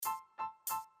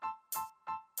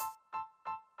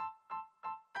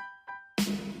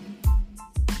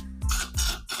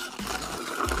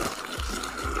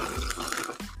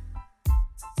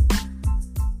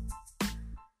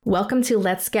Welcome to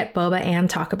Let's Get Boba and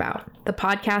Talk About, the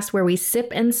podcast where we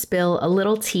sip and spill a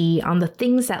little tea on the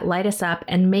things that light us up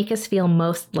and make us feel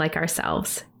most like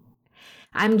ourselves.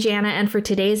 I'm Jana, and for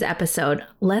today's episode,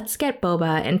 let's get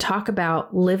boba and talk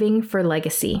about living for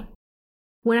legacy.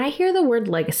 When I hear the word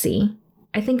legacy,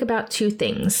 I think about two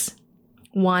things.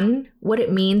 One, what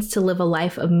it means to live a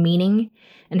life of meaning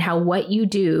and how what you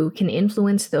do can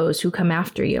influence those who come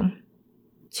after you.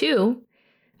 Two,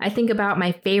 I think about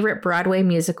my favorite Broadway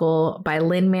musical by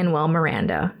Lin-Manuel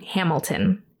Miranda,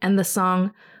 Hamilton, and the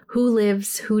song, Who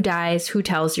Lives, Who Dies, Who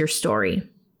Tells Your Story?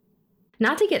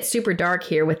 Not to get super dark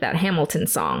here with that Hamilton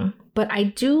song, but I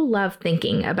do love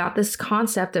thinking about this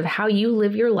concept of how you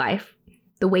live your life,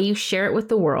 the way you share it with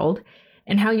the world,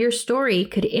 and how your story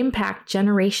could impact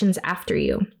generations after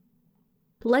you.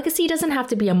 Legacy doesn't have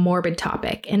to be a morbid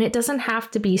topic, and it doesn't have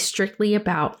to be strictly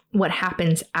about what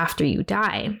happens after you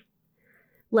die.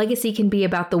 Legacy can be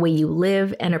about the way you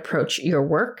live and approach your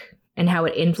work, and how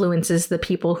it influences the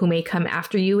people who may come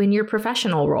after you in your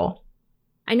professional role.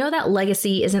 I know that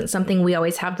legacy isn't something we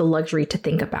always have the luxury to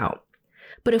think about,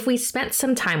 but if we spent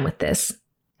some time with this,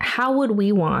 how would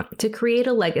we want to create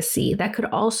a legacy that could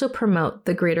also promote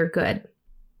the greater good?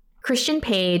 Christian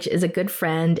Paige is a good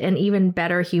friend and even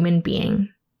better human being.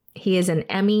 He is an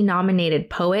Emmy-nominated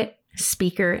poet,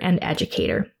 speaker, and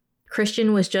educator.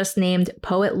 Christian was just named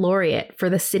Poet Laureate for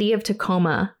the city of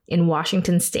Tacoma in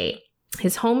Washington State,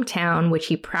 his hometown, which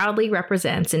he proudly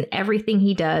represents in everything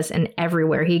he does and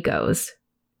everywhere he goes.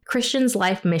 Christian's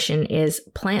life mission is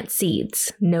Plant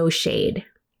Seeds, No Shade.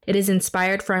 It is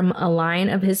inspired from a line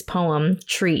of his poem,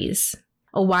 Trees.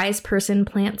 A wise person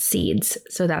plants seeds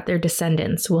so that their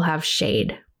descendants will have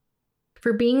shade.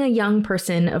 For being a young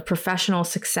person of professional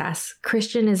success,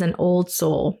 Christian is an old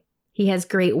soul. He has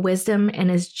great wisdom and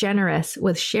is generous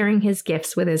with sharing his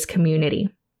gifts with his community.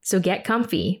 So get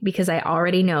comfy, because I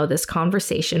already know this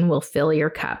conversation will fill your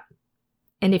cup.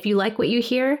 And if you like what you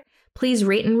hear, please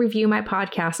rate and review my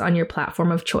podcast on your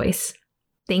platform of choice.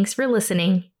 Thanks for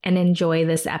listening and enjoy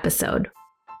this episode.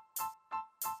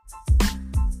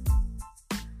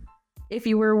 If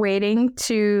you were waiting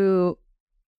to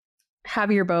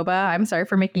have your boba, I'm sorry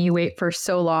for making you wait for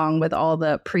so long with all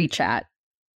the pre-chat.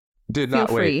 Did not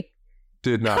Feel wait. free.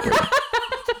 Did not wait.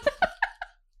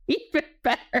 Even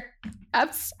better.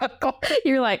 I'm so cool.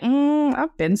 You're like,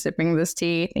 I've been sipping this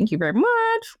tea. Thank you very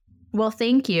much. Well,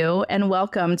 thank you and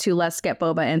welcome to Let's Get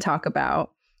Boba and Talk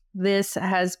About. This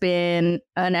has been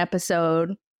an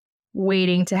episode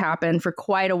waiting to happen for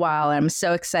quite a while. I'm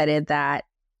so excited that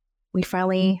we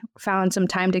finally found some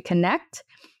time to connect.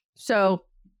 So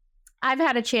I've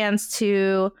had a chance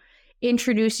to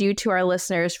introduce you to our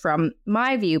listeners from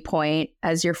my viewpoint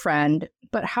as your friend.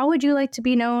 But how would you like to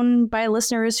be known by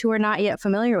listeners who are not yet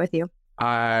familiar with you?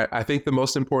 I think the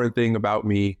most important thing about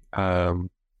me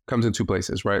comes in two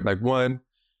places, right? Like, one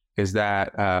is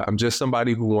that I'm just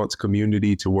somebody who wants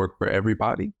community to work for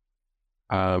everybody.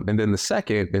 And then the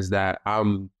second is that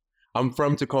I'm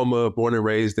from Tacoma, born and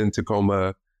raised in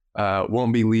Tacoma,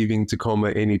 won't be leaving Tacoma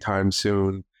anytime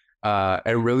soon,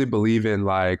 and really believe in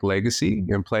like legacy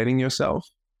and planning yourself.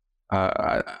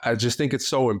 I just think it's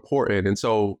so important. And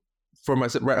so for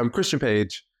myself, right, I'm Christian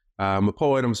Paige. I'm a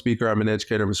poet, I'm a speaker, I'm an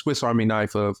educator, I'm a Swiss Army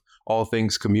knife of all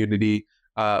things community.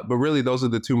 But really, those are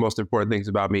the two most important things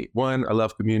about me. One, I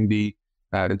love community.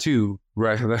 And two,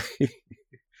 right?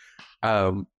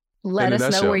 Let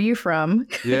us know where you're from.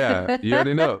 Yeah, you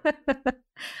already know.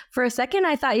 For a second,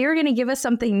 I thought you were going to give us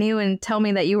something new and tell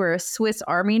me that you were a Swiss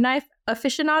Army knife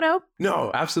aficionado.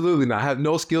 No, absolutely not. I have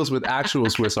no skills with actual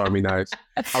Swiss Army knives.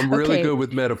 I'm really good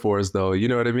with metaphors, though. You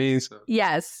know what I mean? So.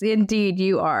 Yes, indeed,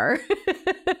 you are.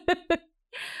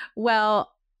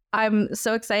 Well, I'm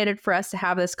so excited for us to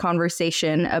have this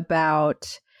conversation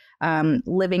about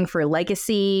living for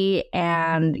legacy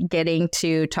and getting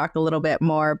to talk a little bit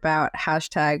more about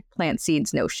hashtag Plant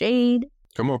Seeds No Shade.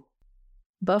 Come on.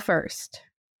 But first,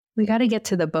 we got to get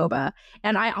to the boba.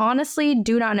 And I honestly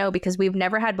do not know, because we've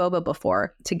never had boba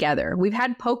before together. We've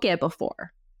had poke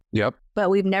before. Yep. But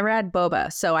we've never had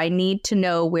boba. So I need to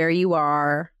know where you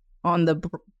are on the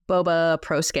boba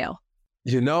pro scale.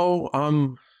 You know,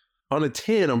 on a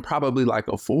 10, I'm probably like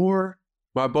a 4.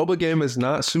 My boba game is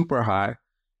not super high.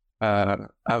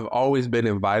 I've always been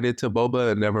invited to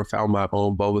boba and never found my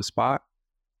own boba spot.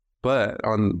 But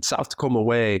on South Tacoma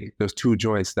Way, there's 2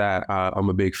 joints that I'm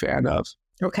a big fan of.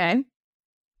 Okay.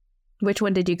 Which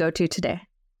one did you go to today?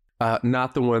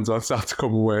 Not the ones on South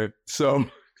Tacoma Way. So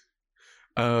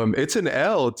it's an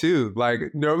L too. Like,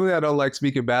 normally I don't like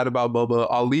speaking bad about boba.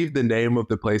 I'll leave the name of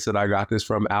the place that I got this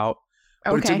from out.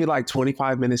 But it took me like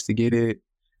 25 minutes to get it.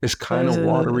 It's kind of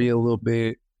watery a little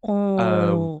bit.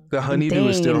 Oh, The honeydew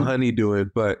is still dang.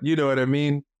 honeydewing, but you know what I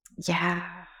mean? Yeah.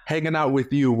 Hanging out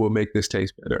with you will make this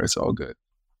taste better. It's all good.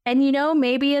 And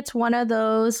maybe it's one of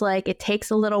those, like, it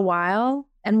takes a little while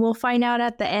and we'll find out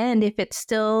at the end if it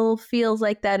still feels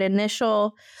like that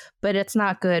initial, but it's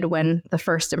not good when the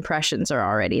first impressions are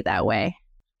already that way.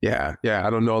 Yeah. I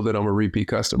don't know that I'm a repeat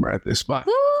customer at this spot.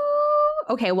 Woo!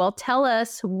 Okay, well, tell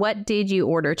us, what did you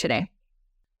order today?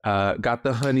 Got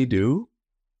the honeydew.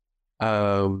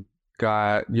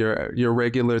 Got your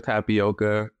regular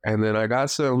tapioca, and then I got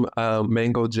some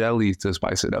mango jelly to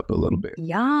spice it up a little bit.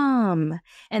 Yum.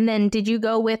 And then did you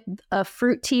go with a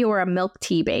fruit tea or a milk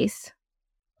tea base?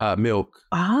 Milk.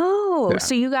 Oh, Yeah.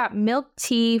 So you got milk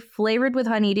tea flavored with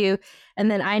honeydew. And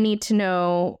then I need to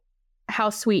know, how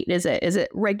sweet is it? Is it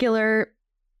regular?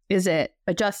 Is it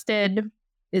adjusted?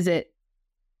 Is it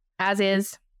as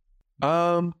is?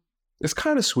 It's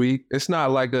kind of sweet. It's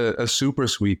not like a super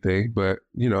sweet thing, but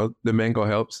the mango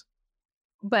helps.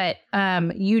 But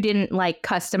you didn't like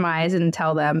customize and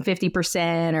tell them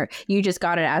 50%, or you just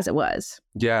got it as it was?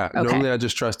 Yeah. Okay. Normally I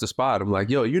just trust the spot. I'm like,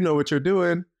 yo, you know what you're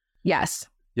doing. Yes.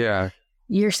 Yeah.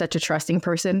 You're such a trusting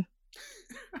person.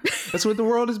 That's what the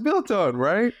world is built on,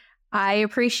 right? I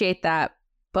appreciate that.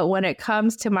 But when it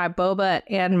comes to my boba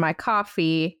and my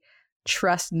coffee,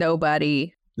 trust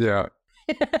nobody. Yeah.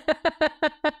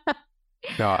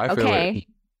 No, I feel it.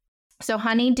 So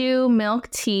honeydew milk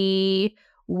tea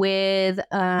with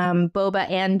boba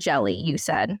and jelly, you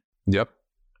said. Yep.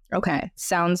 Okay,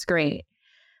 sounds great.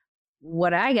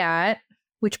 What I got,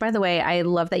 which, by the way, I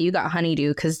love that you got honeydew,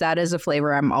 because that is a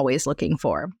flavor I'm always looking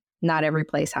for. Not every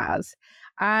place has.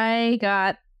 I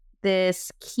got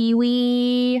this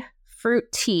kiwi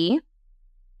fruit tea.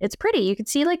 It's pretty. You can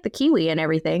see like the kiwi and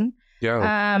everything.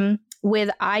 Yeah.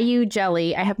 With IU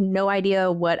jelly. I have no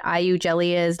idea what IU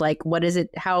jelly is. Like, what is it?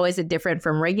 How is it different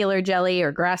from regular jelly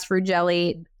or grass fruit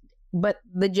jelly? But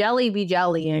the jelly be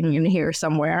jellying in here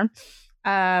somewhere.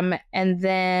 And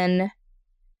then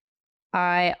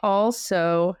I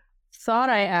also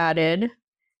thought I added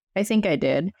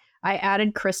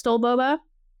crystal boba,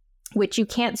 which you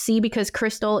can't see because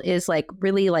crystal is like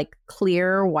really like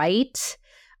clear white.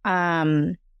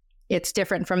 It's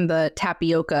different from the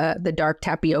tapioca, the dark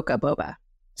tapioca boba.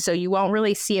 So you won't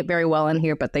really see it very well in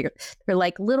here, but they're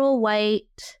like little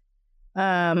white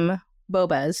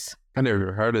bobas. I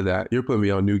never heard of that. You're putting me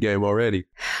on new game already.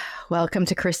 Welcome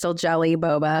to crystal jelly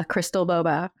boba, crystal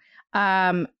boba.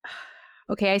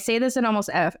 Okay, I say this in almost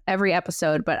every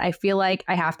episode, but I feel like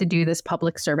I have to do this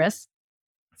public service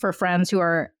for friends who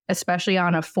are especially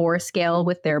on a 4 scale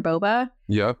with their boba.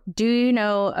 Yeah. Do you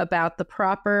know about the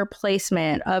proper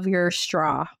placement of your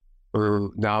straw?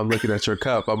 Now I'm looking at your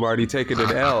cup. I'm already taking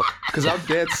an L because I'm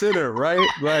dead center, right?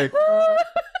 Like,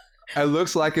 it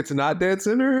looks like it's not dead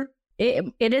center.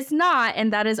 It is not,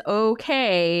 and that is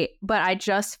okay. But I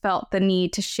just felt the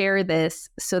need to share this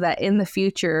so that in the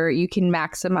future you can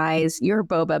maximize your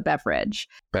boba beverage.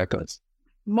 Back us.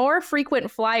 More frequent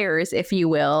flyers, if you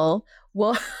will.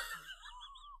 Well,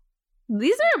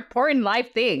 these are important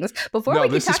life things. Before we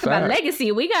can talk about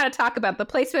legacy, we got to talk about the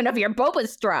placement of your boba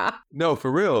straw. No, for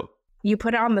real. You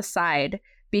put it on the side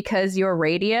because your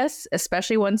radius,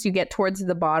 especially once you get towards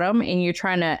the bottom and you're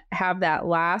trying to have that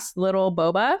last little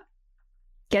boba,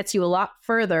 gets you a lot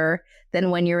further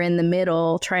than when you're in the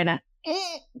middle trying to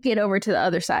get over to the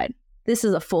other side. This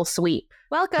is a full sweep.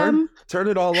 Welcome. Turn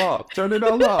it all off. Turn it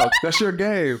all off. That's your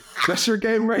game. That's your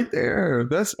game right there.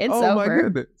 It's oh over. My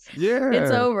goodness. Yeah.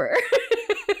 It's over.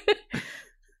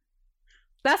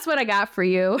 That's what I got for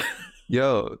you.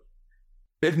 Yo,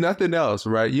 if nothing else,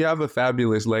 right? You have a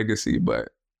fabulous legacy, but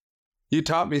you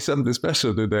taught me something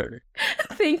special today.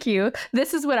 Thank you.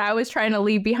 This is what I was trying to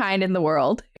leave behind in the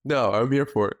world. No, I'm here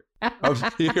for it. I'm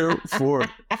here for it.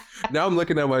 Now I'm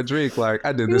looking at my drink like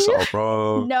I did this all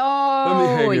wrong. No, let me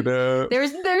hang it up.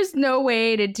 There's no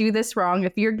way to do this wrong.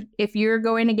 If you're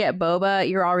going to get boba,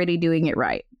 you're already doing it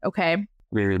right. Okay.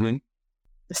 Really?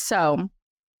 So,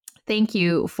 thank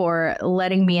you for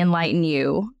letting me enlighten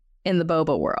you in the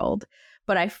boba world.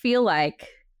 But I feel like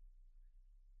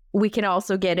we can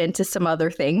also get into some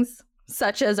other things,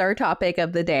 such as our topic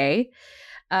of the day.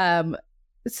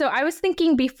 So I was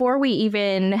thinking before we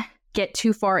even get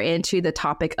too far into the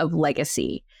topic of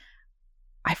legacy,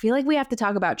 I feel like we have to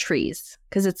talk about trees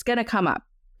because it's going to come up.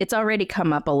 It's already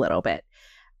come up a little bit.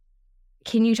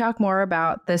 Can you talk more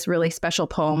about this really special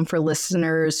poem for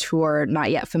listeners who are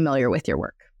not yet familiar with your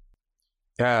work?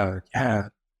 Yeah.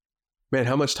 Man,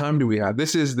 how much time do we have?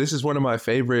 This is one of my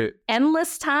favorite.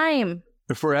 Endless time.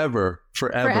 Forever.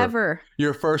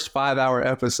 Your first 5-hour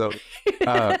episode.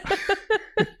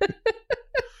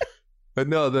 But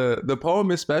no, the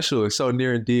poem is special. It's so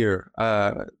near and dear.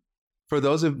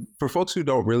 For folks who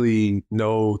don't really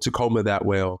know Tacoma that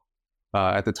well,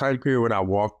 at the time period when I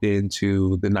walked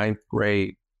into the ninth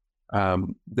grade,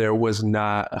 there was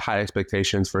not high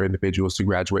expectations for individuals to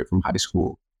graduate from high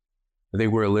school. I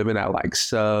think we were living at like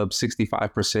sub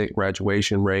 65%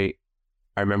 graduation rate.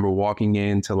 I remember walking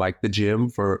into like the gym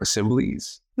for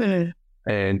assemblies. And,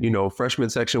 freshman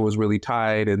section was really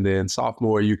tight. And then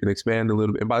sophomore, you can expand a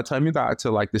little bit. And by the time you got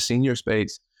to like the senior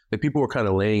space, the people were kind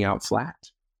of laying out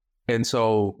flat. And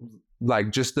so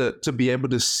like just to be able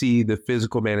to see the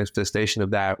physical manifestation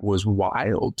of that was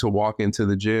wild, to walk into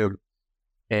the gym.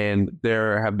 And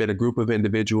there have been a group of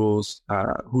individuals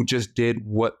who just did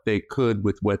what they could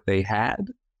with what they had.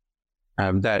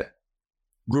 That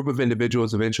group of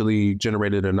individuals eventually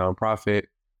generated a nonprofit.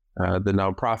 The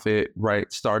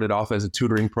nonprofit, started off as a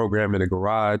tutoring program in a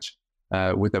garage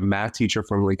with a math teacher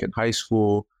from Lincoln High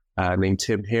School named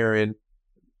Tim Herron.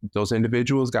 Those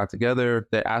individuals got together.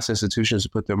 They asked institutions to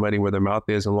put their money where their mouth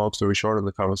is. And long story short, in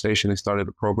the conversation, they started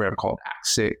a program called Act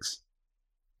 6.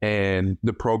 And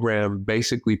the program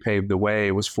basically paved the way.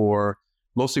 It was for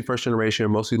mostly first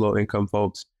generation, mostly low income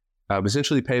folks.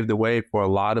 Essentially paved the way for a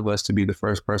lot of us to be the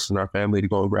first person in our family to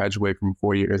go and graduate from a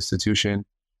 4-year institution.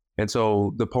 And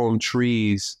so the poem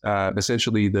Trees,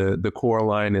 essentially the core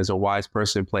line is, a wise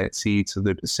person plants seeds so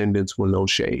their descendants will know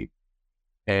shade.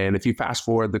 And if you fast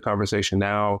forward the conversation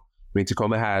now,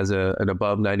 Tacoma has an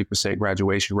above 90%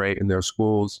 graduation rate in their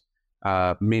schools.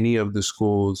 Many of the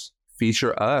schools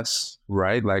feature us,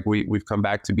 right? Like we've come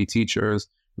back to be teachers,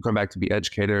 we've come back to be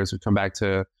educators, we've come back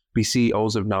to be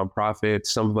CEOs of nonprofits,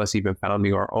 some of us even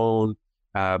founding our own.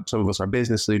 Some of us are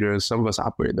business leaders, some of us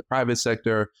operate in the private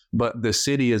sector, but the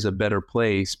city is a better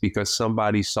place because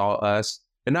somebody saw us,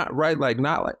 and not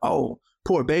like, oh,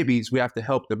 poor babies, we have to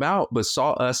help them out, but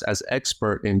saw us as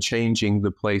expert in changing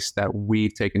the place that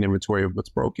we've taken inventory of what's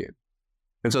broken.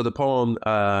 And so the poem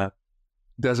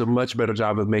does a much better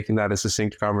job of making that a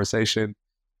succinct conversation.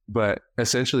 But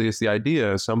essentially, it's the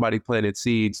idea, somebody planted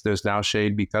seeds, there's now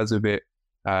shade because of it.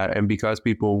 And because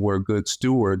people were good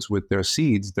stewards with their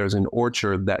seeds, there's an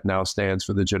orchard that now stands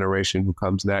for the generation who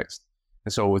comes next.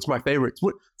 And so it's my favorite.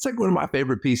 It's like one of my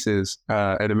favorite pieces,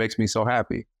 and it makes me so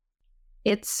happy.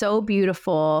 It's so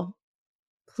beautiful.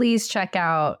 Please check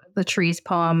out the Trees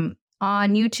poem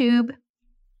on YouTube,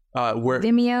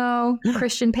 Vimeo,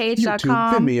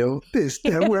 ChristianPaige.com. YouTube,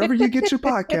 Vimeo, wherever you get your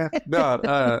podcast. No,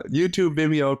 YouTube,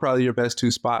 Vimeo, probably your best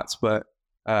two spots, but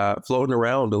floating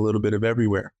around a little bit of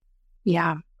everywhere.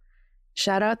 Yeah.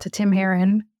 Shout out to Tim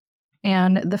Herron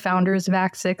and the founders of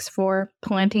Act 6 for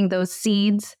planting those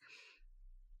seeds.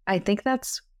 I think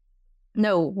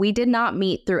we did not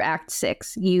meet through Act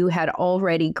 6. You had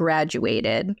already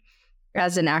graduated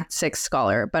as an Act 6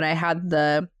 scholar, but I've had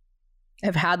the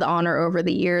honor over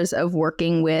the years of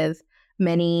working with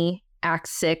many Act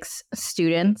 6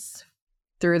 students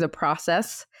through the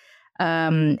process.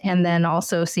 And then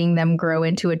also seeing them grow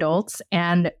into adults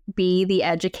and be the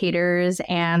educators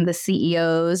and the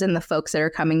CEOs and the folks that are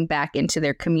coming back into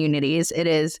their communities. It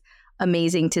is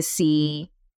amazing to see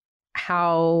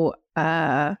how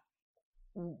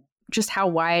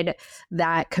wide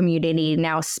that community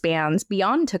now spans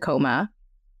beyond Tacoma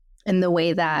in the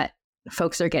way that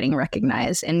folks are getting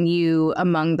recognized, and you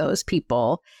among those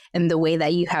people, and the way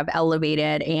that you have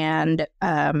elevated and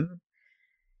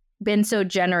been so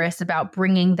generous about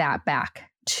bringing that back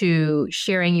to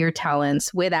sharing your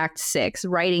talents with Act 6,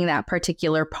 writing that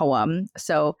particular poem.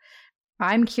 So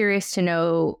I'm curious to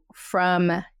know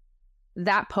from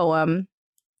that poem,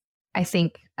 I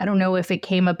don't know if it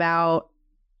came about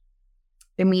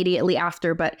immediately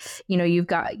after, but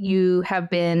you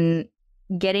have been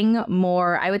getting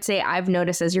more, I would say I've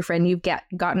noticed as your friend, you've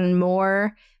gotten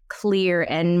more clear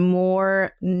and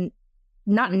more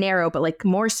not narrow, but like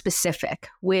more specific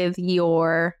with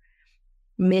your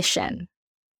mission,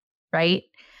 right?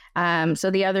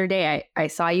 So the other day I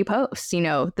saw you post,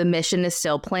 the mission is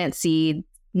still plant seed,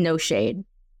 no shade.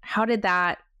 How did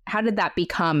that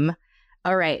become,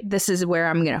 all right, this is where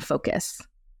I'm going to focus?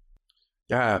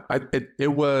 Yeah,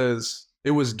 it was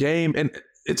game. And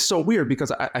it's so weird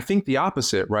because I think the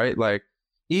opposite, right? Like,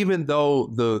 even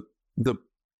though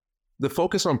the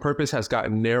focus on purpose has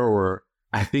gotten narrower,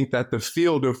 I think that the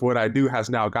field of what I do has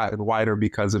now gotten wider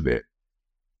because of it.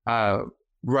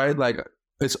 Right? Like,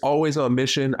 it's always on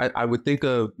mission. I would think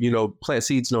of, plant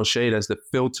seeds, no shade as the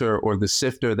filter or the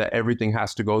sifter that everything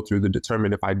has to go through to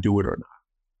determine if I do it or not.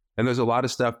 And there's a lot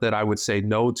of stuff that I would say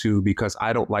no to because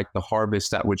I don't like the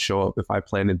harvest that would show up if I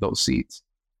planted those seeds.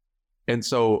 And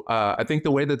so I think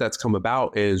the way that that's come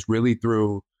about is really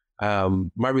through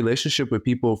my relationship with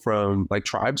people from like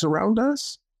tribes around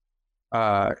us,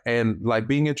 and like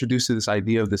being introduced to this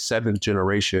idea of the seventh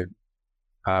generation,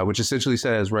 which essentially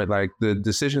says, right, like the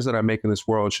decisions that I make in this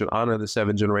world should honor the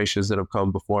 7 generations that have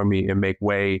come before me and make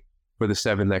way for the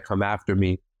 7 that come after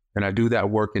me. And I do that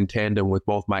work in tandem with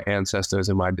both my ancestors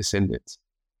and my descendants.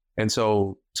 And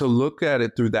so to look at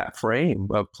it through that frame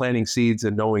of planting seeds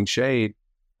and knowing shade,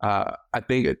 I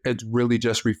think it's really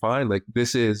just refined. Like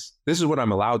this is what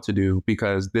I'm allowed to do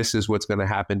because this is what's going to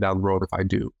happen down the road if I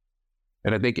do.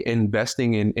 And I think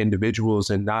investing in individuals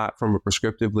and not from a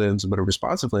prescriptive lens, but a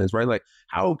responsive lens, right? Like,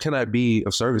 how can I be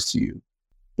of service to you?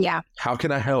 Yeah. How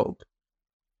can I help?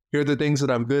 Here are the things that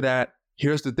I'm good at.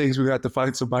 Here's the things we got to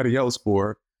find somebody else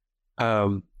for.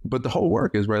 But the whole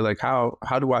work is, right, like how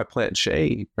do I plant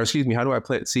shade? Or excuse me, how do I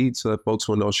plant seeds so that folks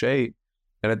will know shade?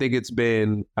 And I think it's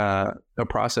been a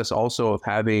process also of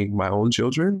having my own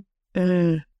children.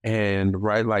 And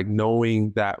right, like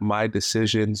knowing that my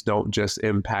decisions don't just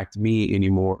impact me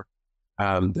anymore.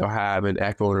 They'll have an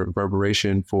echo or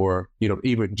reverberation for,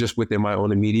 even just within my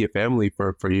own immediate family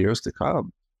for years to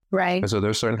come. Right. And so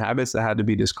there's certain habits that had to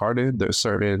be discarded. There's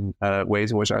certain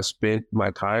ways in which I spent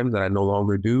my time that I no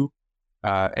longer do.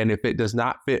 And if it does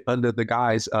not fit under the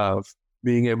guise of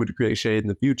being able to create shade in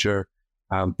the future,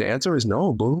 the answer is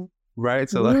no, boo. Right.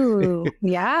 So Ooh,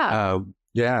 yeah.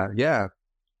 Yeah.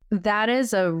 That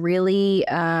is a really,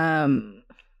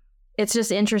 it's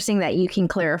just interesting that you can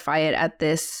clarify it at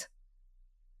this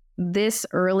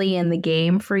early in the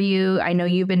game for you. I know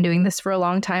you've been doing this for a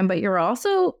long time, but you're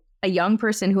also a young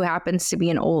person who happens to be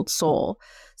an old soul.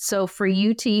 So for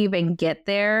you to even get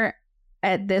there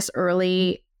at this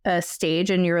early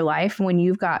stage in your life, when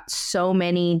you've got so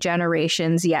many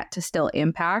generations yet to still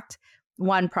impact,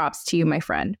 one, props to you, my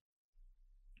friend.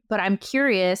 But I'm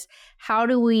curious, how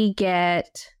do we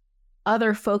get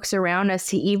other folks around us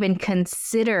to even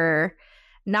consider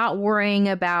not worrying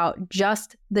about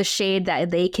just the shade that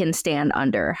they can stand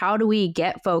under? How do we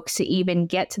get folks to even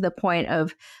get to the point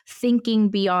of thinking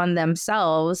beyond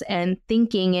themselves and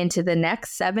thinking into the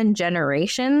next 7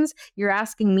 generations? You're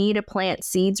asking me to plant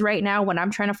seeds right now when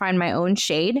I'm trying to find my own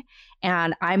shade,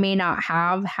 and I may not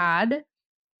have had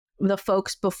the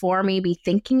folks before me be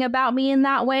thinking about me in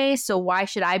that way. So why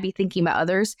should I be thinking about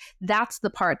others? That's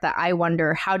the part that I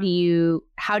wonder, how do you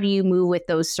move with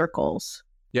those circles?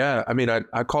 Yeah, I mean,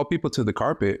 I call people to the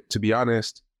carpet, to be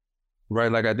honest,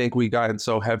 right? Like, I think we gotten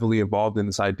so heavily involved in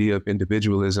this idea of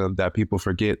individualism that people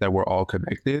forget that we're all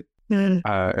connected. And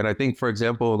I think, for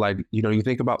example, like, you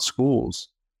think about schools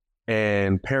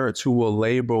and parents who will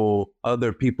label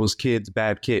other people's kids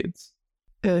bad kids,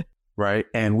 right?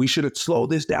 And we should have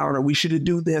slowed this down, or we should have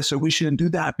do this, or we shouldn't do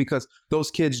that because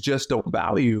those kids just don't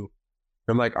value.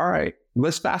 I'm like, all right,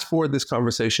 let's fast forward this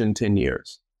conversation 10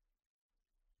 years.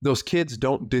 Those kids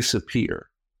don't disappear,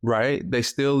 right? They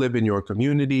still live in your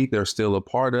community. They're still a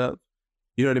part of,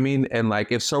 you know what I mean? And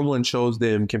like, if someone shows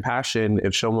them compassion,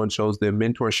 if someone shows them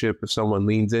mentorship, if someone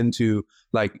leans into,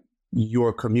 like,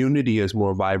 your community is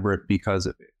more vibrant because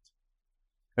of it.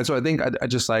 And so I think I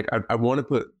just like, I want to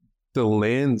put the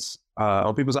lens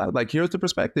on people's eyes. Like, here's the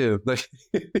perspective. Like,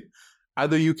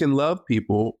 either you can love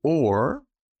people, or,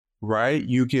 right,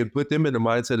 you can put them in a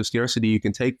mindset of scarcity you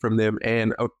can take from them,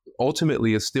 and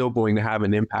ultimately it's still going to have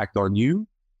an impact on you.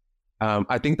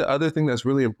 I think the other thing that's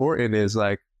really important is,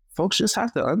 like, folks just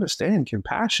have to understand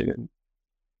compassion,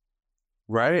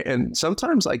 right? And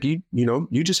sometimes, like,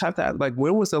 you just have to, like,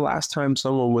 when was the last time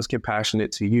someone was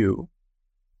compassionate to you?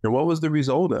 And what was the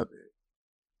result of it?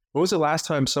 When was the last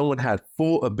time someone had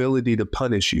full ability to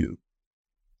punish you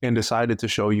and decided to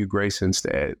show you grace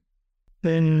instead?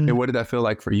 And what did that feel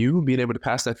like for you? Being able to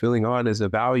pass that feeling on as a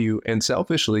value, and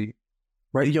selfishly,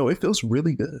 right? It feels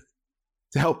really good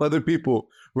to help other people,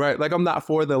 right? Like, I'm not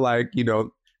for the, like,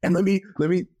 and let me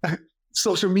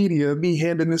social media, me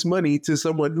handing this money to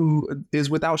someone who is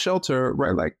without shelter,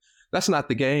 right? Like, that's not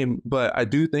the game. But I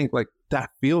do think, like, that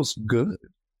feels good.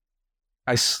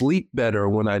 I sleep better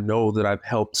when I know that I've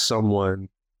helped someone,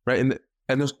 right? And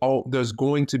there's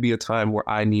going to be a time where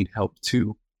I need help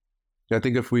too. I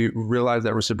think if we realize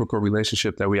that reciprocal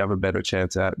relationship, that we have a better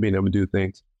chance at being able to do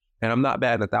things. And I'm not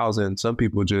batting 1,000. Some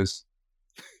people just,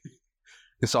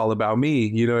 it's all about me.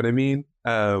 You know what I mean?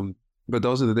 But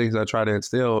those are the things I try to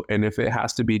instill. And if it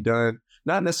has to be done,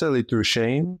 not necessarily through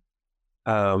shame,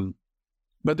 but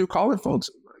through calling folks,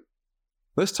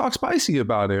 let's talk spicy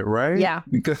about it, right? Yeah.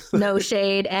 Because no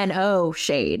shade and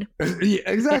shade. Yeah,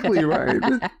 exactly, right.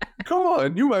 Come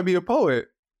on, you might be a poet.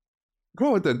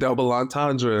 Go with the double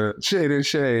entendre, shade and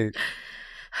shade.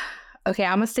 Okay,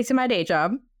 I'm gonna stick to my day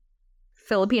job.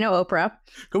 Filipino opera.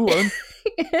 Come on.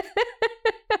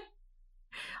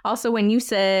 Also, when you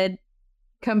said,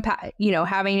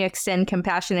 having to extend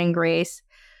compassion and grace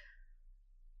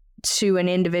to an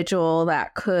individual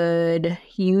that could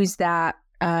use that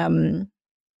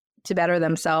to better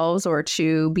themselves or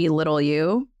to belittle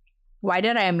you, why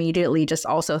did I immediately just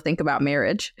also think about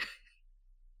marriage?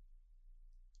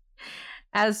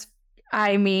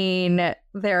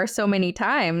 There are so many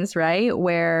times, right,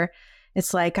 where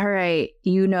it's like, all right,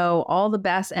 all the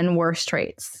best and worst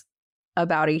traits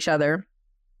about each other,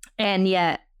 and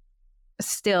yet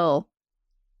still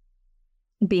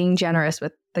being generous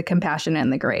with the compassion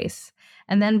and the grace.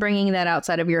 And then bringing that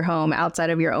outside of your home, outside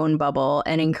of your own bubble,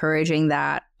 and encouraging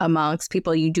that amongst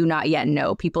people you do not yet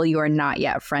know, people you are not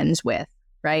yet friends with,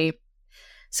 right?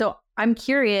 So I'm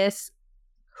curious,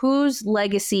 whose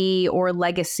legacy or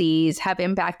legacies have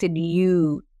impacted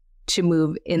you to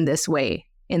move in this way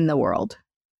in the world?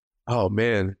 Oh,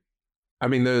 man. I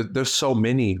mean, there's so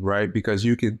many, right? Because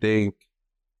you can think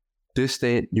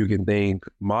distant, you can think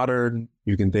modern,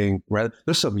 you can think, right?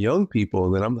 There's some young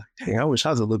people that I'm like, dang, I wish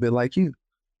I was a little bit like you.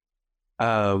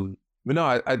 But no,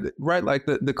 I right, like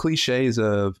the cliches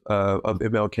of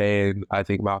MLK and I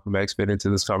think Malcolm X fit into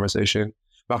this conversation.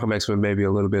 Malcolm X with maybe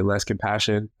a little bit less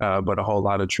compassion, but a whole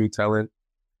lot of truth telling.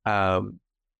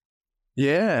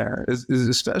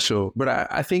 It's special.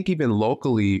 But I think even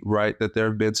locally, right, that there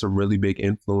have been some really big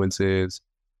influences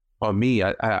on me.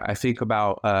 I think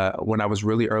about when I was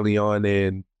really early on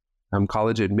in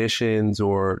college admissions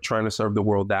or trying to serve the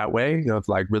world that way, of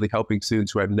like really helping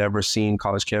students who had never seen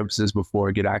college campuses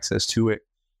before get access to it.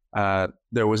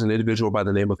 There was an individual by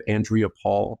the name of Andrea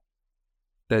Paul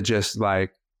that just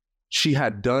like, she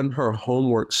had done her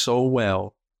homework so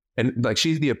well. And like,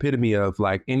 she's the epitome of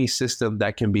like any system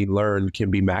that can be learned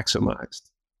can be maximized.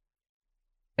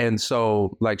 And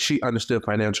so like she understood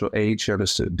financial aid, she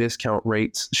understood discount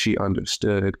rates, she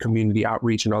understood community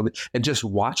outreach and all that. And just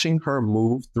watching her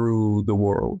move through the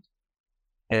world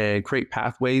and create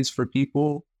pathways for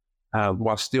people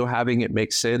while still having it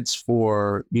make sense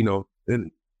for,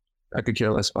 and I could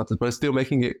care less about this, but still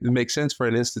making it make sense for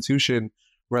an institution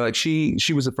where like she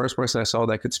was the first person I saw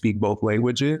that could speak both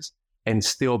languages and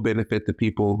still benefit the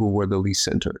people who were the least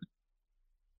centered.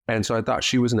 And so I thought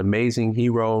she was an amazing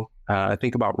hero. I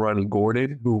think about Ronnie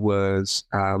Gordon, who was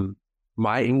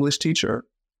my English teacher,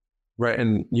 right?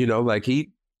 And, like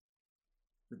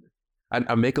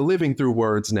I make a living through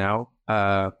words now,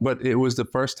 but it was the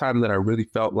first time that I really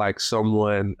felt like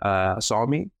someone saw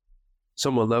me.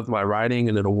 Someone loved my writing,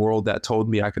 and in a world that told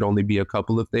me I could only be a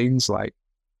couple of things, like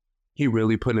he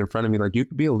really put in front of me, like, you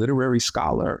could be a literary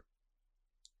scholar.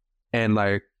 And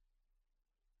like,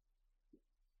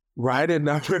 right, and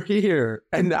now we're here.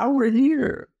 And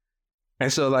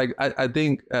so like, I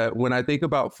think when I think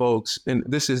about folks, and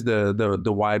this is the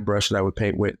wide brush that I would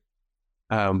paint with,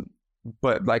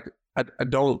 but like,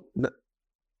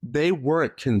 they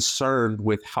weren't concerned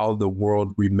with how the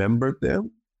world remembered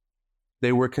them.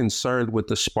 They were concerned with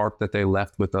the spark that they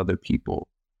left with other people.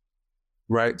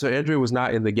 Right. So Andrea was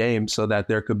not in the game so that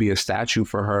there could be a statue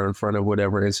for her in front of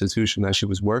whatever institution that she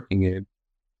was working in.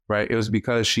 Right. It was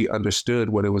because she understood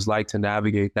what it was like to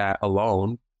navigate that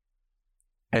alone.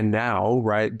 And now,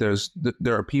 right,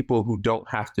 there are people who don't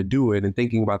have to do it. And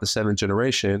thinking about the seventh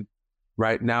generation,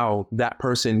 right now, that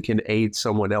person can aid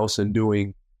someone else in doing,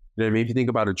 you know what I mean? If you think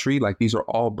about a tree, like these are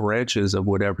all branches of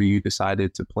whatever you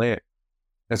decided to plant.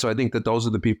 And so I think that those are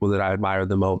the people that I admire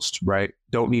the most, right?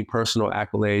 Don't need personal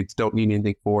accolades, don't need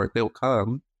anything for it. They'll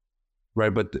come,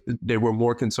 right? But they were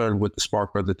more concerned with the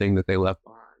spark or the thing that they left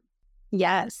behind.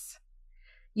 Yes.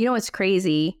 It's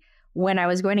crazy. When I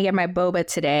was going to get my boba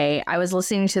today, I was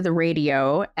listening to the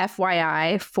radio,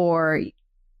 FYI, for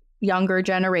younger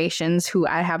generations who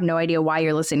I have no idea why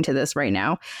you're listening to this right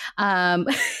now. I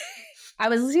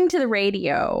was listening to the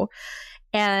radio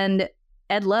and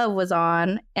Ed Love was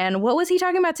on, and what was he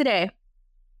talking about today?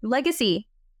 Legacy.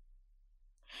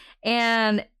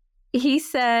 And he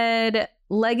said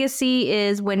legacy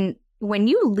is when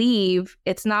you leave,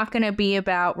 it's not going to be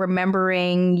about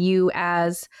remembering you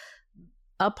as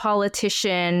a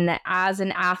politician, as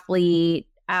an athlete,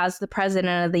 as the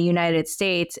president of the United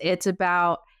States. It's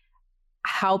about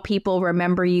how people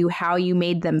remember you, how you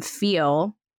made them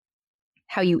feel,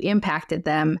 how you impacted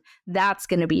them. That's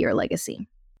going to be your legacy.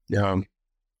 Yeah.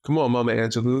 Come on, Mama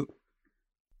Angelou.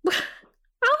 I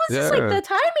was just like, the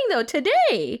timing though,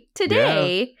 today,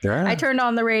 I turned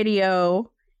on the radio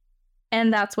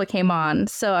and that's what came on.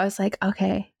 So I was like,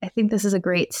 okay, I think this is a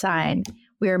great sign.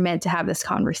 We are meant to have this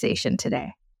conversation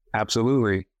today.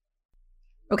 Absolutely.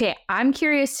 Okay, I'm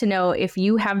curious to know if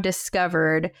you have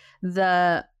discovered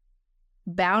the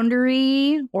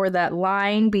boundary or that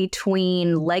line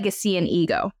between legacy and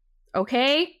ego.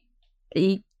 Okay?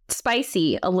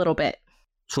 Spicy a little bit.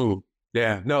 True.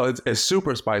 Yeah, no, it's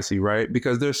super spicy, right?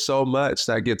 Because there's so much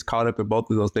that gets caught up in both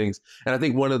of those things. And I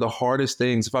think one of the hardest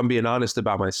things, if I'm being honest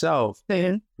about myself,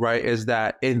 right, is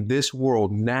that in this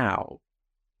world now,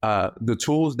 the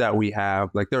tools that we have,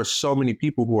 like there are so many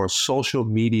people who are social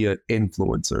media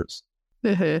influencers.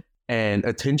 And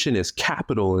attention is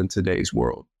capital in today's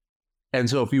world. And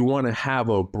so if you want to have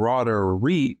a broader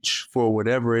reach for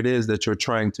whatever it is that you're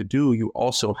trying to do, you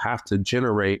also have to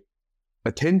generate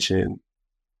attention.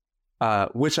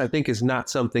 Which I think is not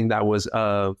something that was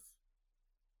of,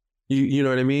 you know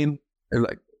what I mean? And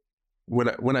like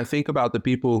when I think about the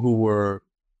people who were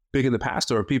big in the past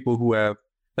or people who have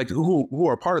like who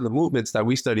are part of the movements that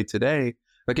we study today,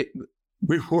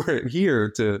 we weren't here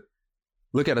to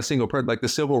look at a single person. Like the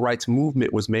civil rights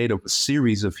movement was made of a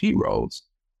series of heroes.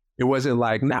 It wasn't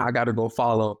like, I got to go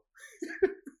follow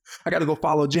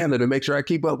Jana to make sure I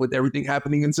keep up with everything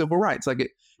happening in civil rights.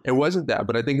 Like it wasn't that.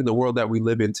 But I think in the world that we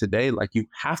live in today, like you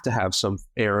have to have some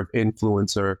air of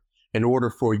influencer in order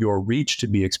for your reach to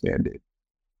be expanded.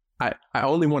 I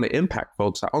only want to impact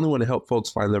folks. I only want to help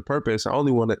folks find their purpose. I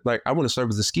only want to I want to serve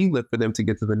as a ski lift for them to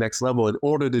get to the next level. In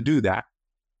order to do that,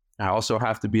 I also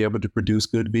have to be able to produce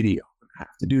good video. I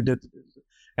have to do that.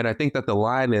 And I think that the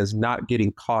line is not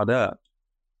getting caught up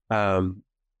in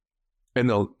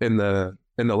the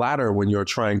latter when you're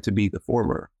trying to be the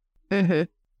former.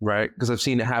 Right? Because I've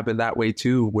seen it happen that way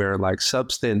too, where like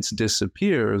substance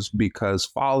disappears because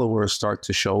followers start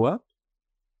to show up.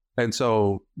 And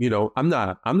so, I'm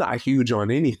not huge on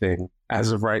anything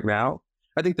as of right now.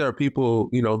 I think there are people,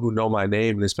 who know my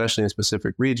name, and especially in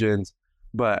specific regions.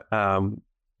 But,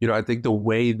 I think the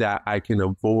way that I can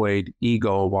avoid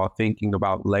ego while thinking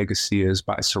about legacy is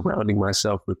by surrounding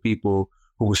myself with people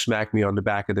who will smack me on the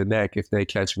back of the neck if they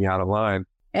catch me out of line.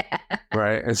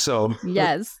 Right. And so,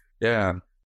 yes. Yeah.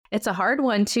 It's a hard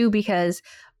one too, because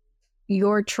what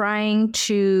you're trying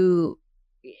to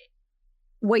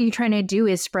do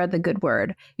is spread the good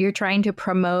word. You're trying to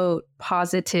promote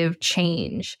positive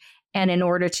change. And in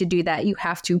order to do that, you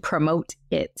have to promote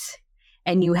it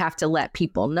and you have to let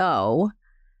people know.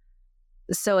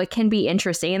 So it can be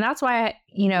interesting. And that's why,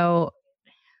 I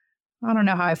don't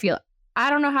know how I feel. I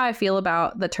don't know how I feel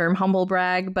about the term humble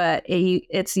brag, but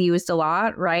it's used a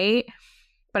lot, right?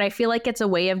 But I feel like it's a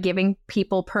way of giving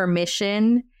people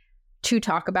permission to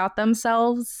talk about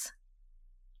themselves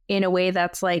in a way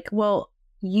that's like, well,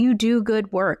 you do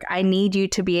good work. I need you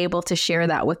to be able to share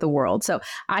that with the world. So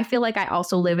I feel like I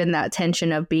also live in that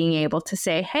tension of being able to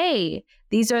say, hey,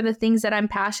 these are the things that I'm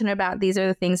passionate about. These are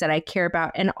the things that I care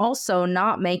about. And also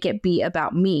not make it be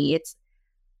about me.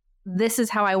 This is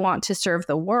how I want to serve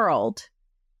the world.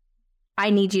 I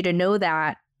need you to know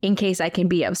that in case I can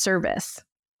be of service,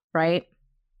 right?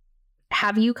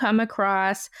 Have you come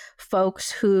across folks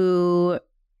who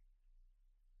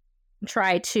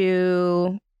try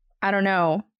to,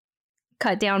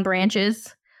 cut down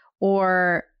branches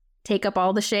or take up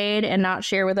all the shade and not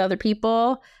share with other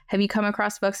people? Have you come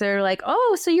across folks that are like,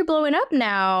 oh, so you're blowing up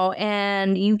now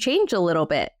and you changed a little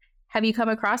bit? Have you come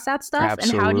across that stuff?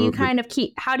 Absolutely. And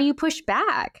how do you push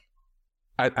back?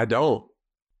 I don't.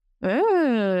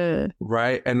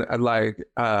 Right. And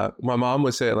my mom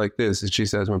would say it like this, and she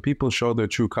says, when people show their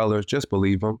true colors, just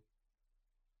believe them.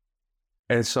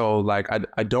 And so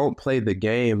I don't play the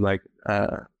game.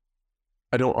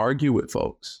 I don't argue with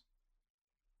folks.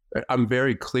 I'm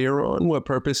very clear on what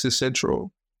purpose is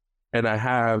central. And I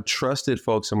have trusted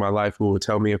folks in my life who will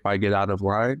tell me if I get out of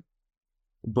line.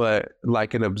 But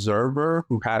like an observer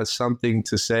who has something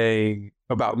to say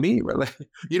about me, right?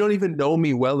 You don't even know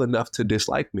me well enough to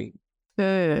dislike me.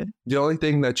 The only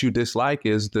thing that you dislike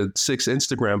is the 6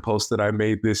 Instagram posts that I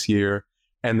made this year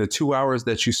and the 2 hours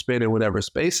that you spent in whatever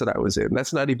space that I was in.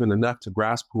 That's not even enough to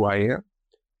grasp who I am.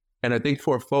 And I think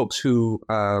for folks who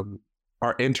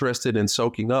are interested in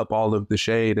soaking up all of the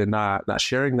shade and not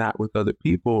sharing that with other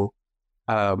people,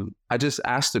 I just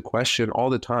ask the question all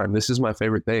the time. This is my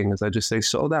favorite thing, is I just say,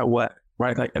 so that what,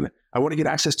 right? And I want to get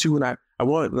access to, and I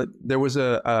want, there was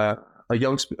a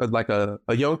young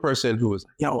person who was,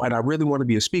 and I really want to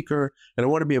be a speaker, and I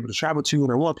want to be able to travel to,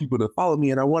 and I want people to follow me,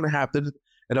 and I want to have to,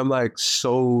 and I'm like,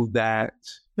 so that,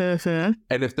 and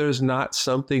if there's not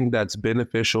something that's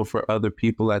beneficial for other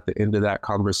people at the end of that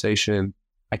conversation,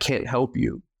 I can't help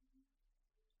you.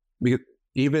 Because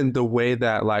even the way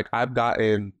that I've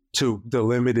gotten to the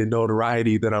limited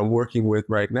notoriety that I'm working with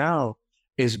right now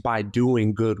is by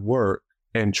doing good work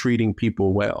and treating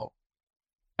people well.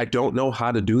 I don't know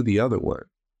how to do the other one.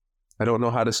 I don't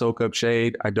know how to soak up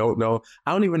shade. I don't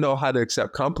even know how to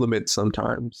accept compliments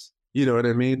sometimes. You know what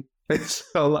I mean?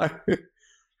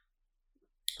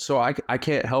 So I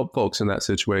can't help folks in that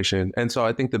situation. And so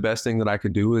I think the best thing that I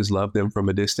could do is love them from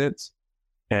a distance.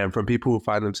 And from people who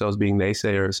find themselves being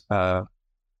naysayers,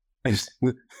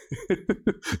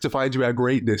 to find you at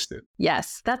great distance.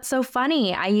 Yes, that's so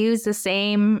funny. I use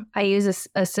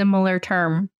a similar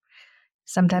term.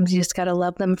 Sometimes you just got to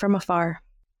love them from afar.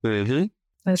 Mm-hmm.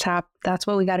 That's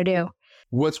what we got to do.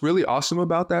 What's really awesome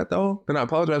about that, though, and I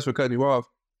apologize for cutting you off,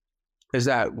 is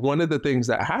that one of the things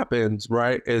that happens,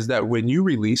 right, is that when you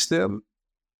release them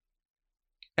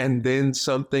and then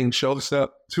something shows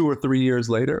up 2 or 3 years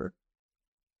later,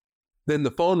 then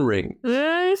the phone rings.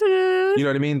 Mm-hmm. You know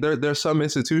what I mean? There's some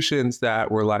institutions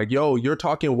that were like, yo, you're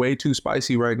talking way too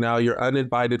spicy right now. You're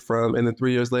uninvited from. And then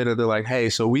 3 years later, they're like, hey,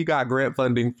 so we got grant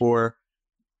funding for,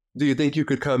 do you think you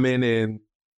could come in and,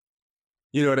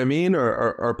 you know what I mean?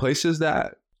 Or places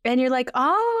that. And you're like,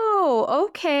 oh,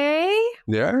 okay.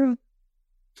 Yeah.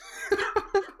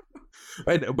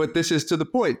 But this is to the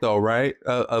point, though, right?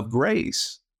 Of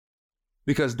grace.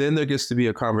 Because then there gets to be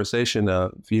a conversation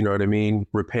of, you know what I mean,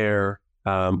 repair,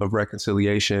 of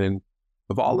reconciliation,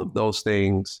 of all of those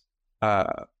things,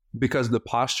 because the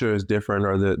posture is different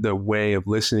or the way of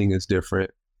listening is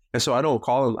different. And so I don't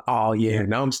call them, oh, yeah,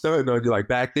 now I'm stunned. Or like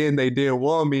back then they didn't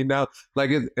want me. Now,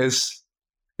 like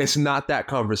it's not that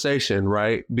conversation,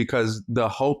 right? Because the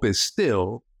hope is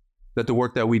still that the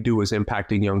work that we do is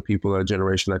impacting young people and a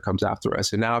generation that comes after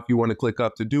us. And now if you want to click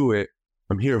up to do it,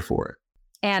 I'm here for it.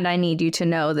 And I need you to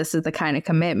know this is the kind of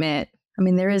commitment. I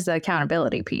mean, there is the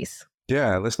accountability piece.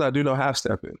 Yeah, let's not do no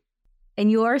half-stepping. And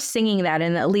you are singing that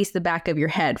in at least the back of your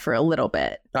head for a little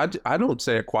bit. I don't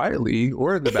say it quietly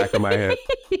or in the back of my head.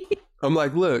 I'm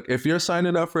like, look, if you're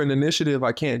signing up for an initiative,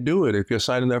 I can't do it. If you're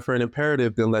signing up for an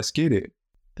imperative, then let's get it.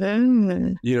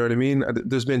 You know what I mean?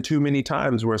 There's been too many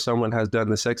times where someone has done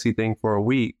the sexy thing for a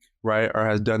week, right? Or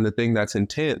has done the thing that's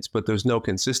intense, but there's no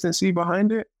consistency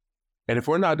behind it. And if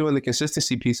we're not doing the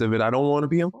consistency piece of it, I don't want to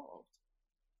be involved.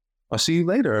 I'll see you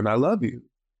later and I love you.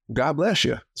 God bless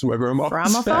you. That's what grandma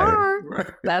from afar. Right.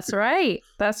 That's right.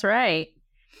 That's right.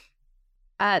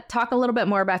 Talk a little bit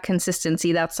more about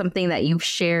consistency. That's something that you've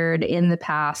shared in the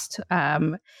past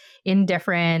in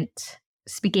different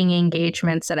speaking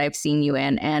engagements that I've seen you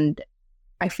in. And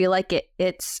I feel like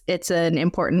it's an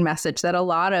important message that a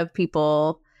lot of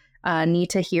people need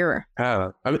to hear.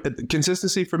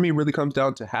 Consistency for me really comes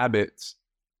down to habits,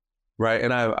 right?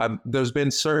 And there's been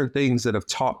certain things that have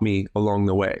taught me along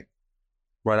the way,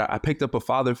 right? I picked up a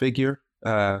father figure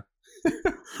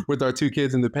with our 2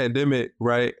 kids in the pandemic,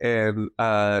 right? And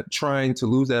trying to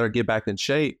lose that or get back in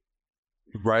shape,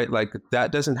 right? Like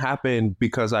that doesn't happen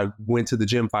because I went to the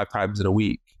gym 5 times in a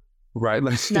week, right?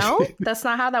 Like, no, that's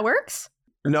not how that works.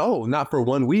 No, not for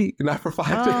 1 week, not for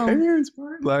 5 days,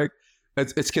 right? Like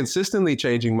it's consistently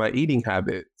changing my eating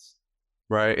habits,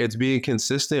 right? It's being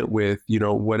consistent with, you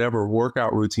know, whatever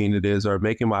workout routine it is or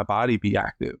making my body be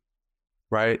active,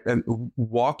 right? And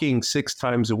walking 6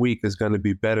 times a week is going to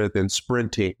be better than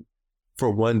sprinting for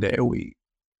 1 day a week.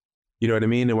 You know what I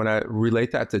mean? And when I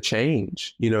relate that to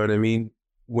change, you know what I mean?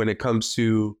 When it comes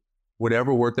to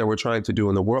whatever work that we're trying to do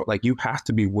in the world, like you have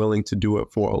to be willing to do it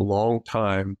for a long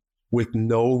time with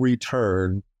no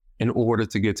return in order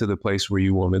to get to the place where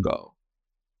you want to go.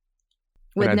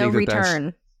 With no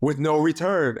return. With no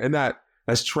return. And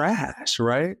that's trash,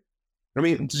 right? I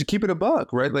mean, to keep it a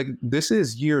buck, right? Like this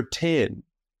is year 10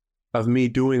 of me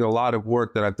doing a lot of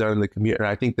work that I've done in the community. And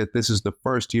I think that this is the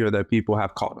first year that people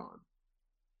have caught on,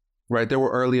 right? There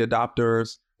were early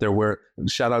adopters. There were,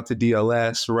 shout out to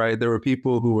DLS, right? There were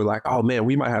people who were like, oh man,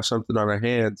 we might have something on our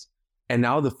hands. And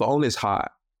now the phone is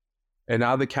hot. And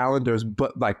now the calendars,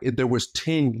 but like there was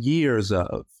 10 years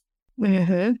of,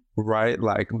 right?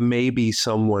 Like maybe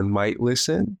someone might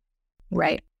listen.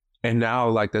 Right. And now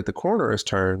like that the corner is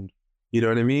turned, you know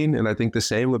what I mean? And I think the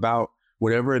same about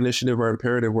whatever initiative or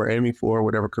imperative we're aiming for,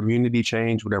 whatever community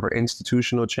change, whatever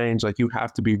institutional change, like you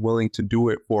have to be willing to do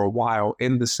it for a while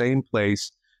in the same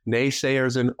place,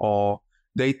 naysayers and all,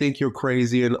 they think you're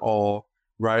crazy and all,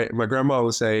 right? My grandma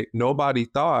would say, nobody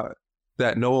thought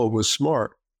that Noah was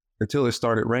smart until it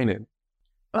started raining.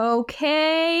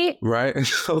 Okay. Right? And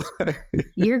so,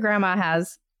 your grandma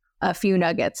has a few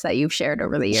nuggets that you've shared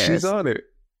over the years. She's on it.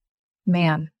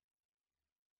 Man.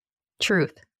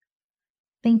 Truth.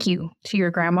 Thank you to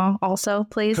your grandma also,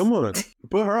 please. Come on.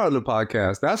 Put her on the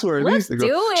podcast. That's where it Let's needs to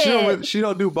go. do it. She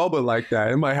don't do boba like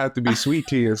that. It might have to be sweet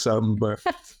tea or something, but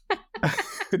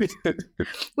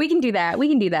we can do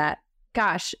that.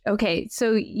 Gosh. Okay.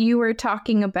 So you were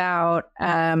talking about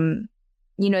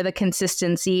the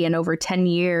consistency and over 10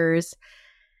 years,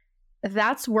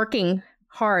 that's working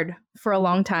hard for a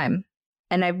long time.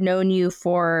 And I've known you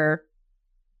for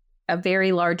a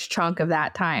very large chunk of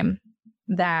that time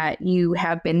that you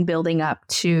have been building up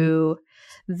to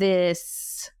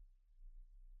this.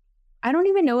 I don't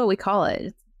even know what we call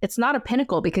it. It's not a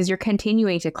pinnacle because you're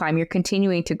continuing to climb, you're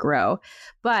continuing to grow.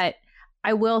 But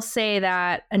I will say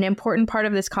that an important part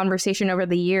of this conversation over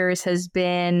the years has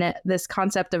been this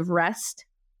concept of rest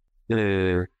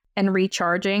and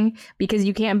recharging, because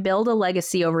you can't build a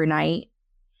legacy overnight.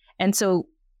 And so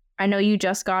I know you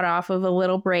just got off of a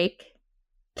little break.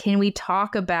 Can we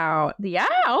talk about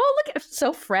oh, look, it's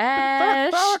so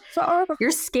fresh.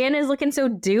 Your skin is looking so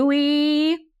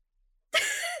dewy.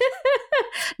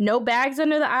 No bags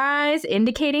under the eyes,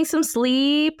 indicating some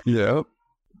sleep. Yep.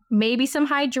 Maybe some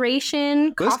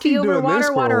hydration. Let's coffee over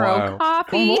water, water over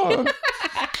coffee.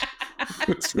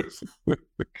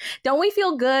 Don't we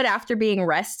feel good after being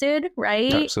rested,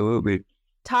 right? Absolutely.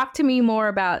 Talk to me more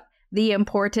about the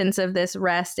importance of this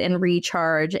rest and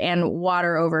recharge and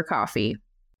water over coffee.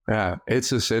 Yeah,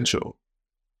 it's essential.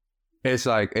 It's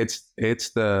like it's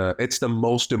the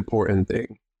most important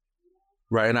thing.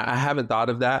 Right. And I haven't thought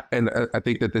of that. And I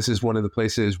think that this is one of the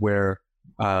places where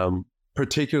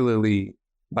particularly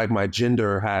like my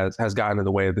gender has gotten in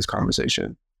the way of this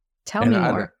conversation. Tell me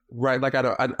more. Right. Like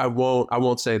I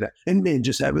won't say that. And men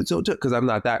just have it so tough, because I'm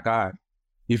not that guy.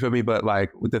 You feel me? But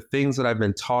like with the things that I've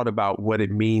been taught about what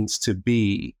it means to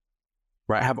be,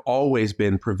 right, have always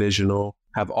been provisional,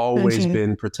 have always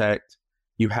been protect.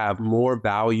 You have more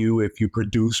value if you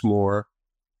produce more.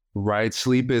 Right.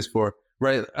 Sleep is for.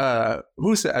 Right.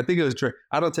 Who said? I think it was Trey.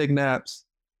 I don't take naps.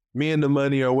 Me and the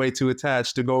money are way too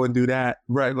attached to go and do that.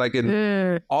 Right. Like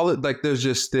there's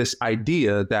just this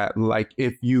idea that like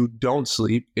if you don't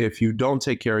sleep, if you don't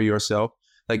take care of yourself,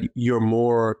 like you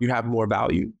have more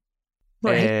value.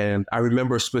 Right. And I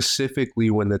remember specifically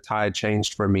when the tide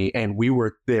changed for me and we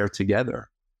were there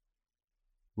together.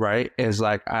 Right. As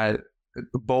like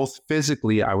both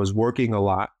physically, I was working a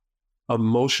lot.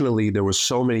 Emotionally, there were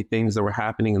so many things that were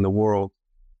happening in the world.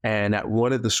 And at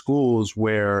one of the schools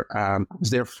where I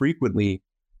was there frequently,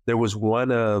 there was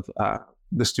one of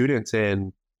the students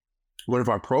in one of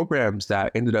our programs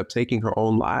that ended up taking her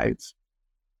own life.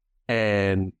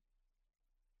 And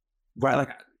right, like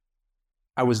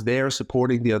I was there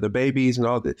supporting the other babies and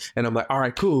all that. And I'm like, all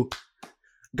right, cool.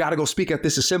 Got to go speak at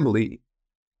this assembly.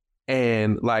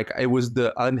 And like, it was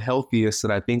the unhealthiest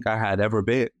that I think I had ever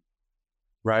been.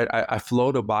 Right. I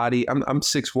float a body. I'm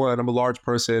 6'1". I'm a large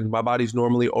person. My body's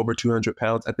normally over 200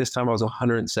 pounds. At this time, I was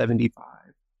 175.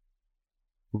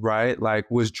 Right. Like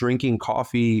was drinking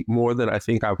coffee more than I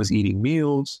think I was eating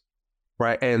meals.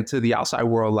 Right. And to the outside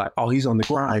world, like, oh, he's on the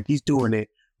grind. He's doing it.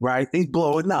 Right. He's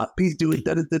blowing up. He's doing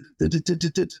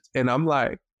and I'm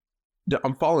like,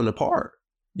 I'm falling apart.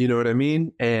 You know what I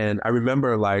mean? And I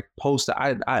remember like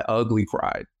I ugly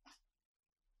cried.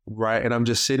 Right. And I'm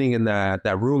just sitting in that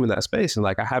room in that space. And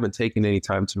like, I haven't taken any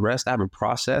time to rest. I haven't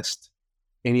processed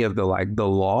any of the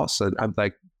loss. I'm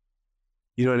like,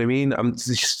 you know what I mean? I'm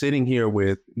just sitting here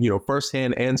with,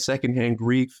 firsthand and secondhand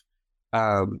grief.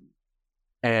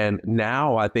 And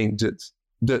now I think just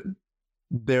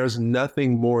there's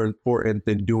nothing more important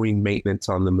than doing maintenance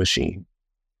on the machine,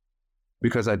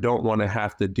 because I don't want to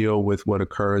have to deal with what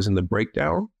occurs in the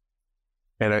breakdown.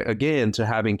 And again, to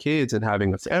having kids and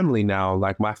having a family now,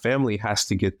 like my family has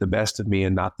to get the best of me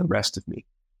and not the rest of me.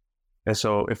 And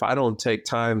so if I don't take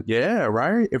time,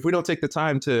 if we don't take the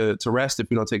time to rest, if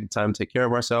we don't take the time to take care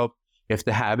of ourselves, if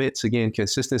the habits, again,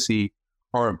 consistency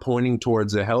aren't pointing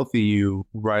towards a healthy you,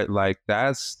 right? Like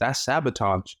that's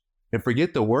sabotage. And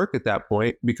forget the work at that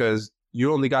point, because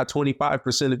you only got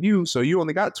 25% of you. So you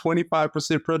only got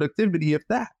 25% productivity, if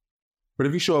that. But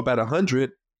if you show up at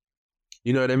 100,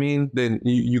 you know what I mean? Then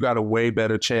you got a way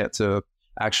better chance of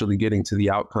actually getting to the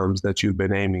outcomes that you've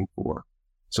been aiming for.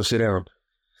 So sit down.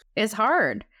 It's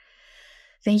hard.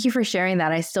 Thank you for sharing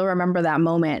that. I still remember that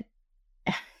moment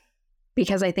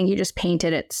because I think you just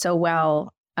painted it so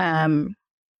well. And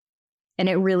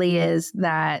it really is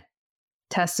that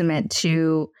testament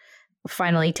to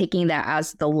finally taking that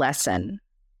as the lesson.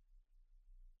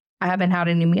 I haven't had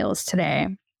any meals today.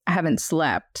 I haven't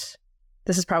slept.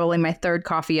 This is probably my third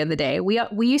coffee of the day. We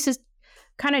used to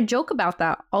kind of joke about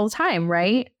that all the time,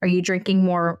 right? Are you drinking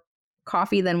more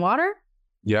coffee than water?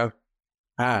 Yeah.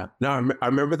 No, I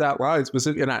remember that line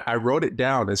specifically, and I wrote it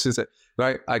down. It's just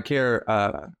that I care.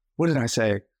 What did I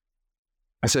say?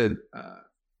 I said,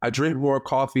 I drink more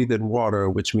coffee than water,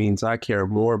 which means I care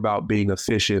more about being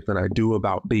efficient than I do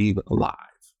about being alive.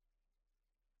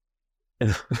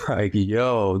 And like,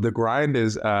 yo, the grind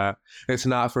is it's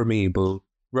not for me, boo.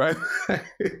 Right?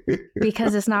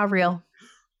 Because it's not real.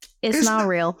 It's not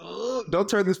real. Don't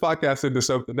turn this podcast into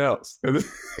something else.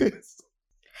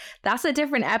 That's a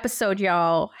different episode,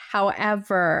 y'all.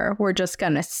 However, we're just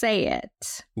gonna say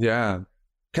it. Yeah.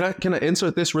 Can I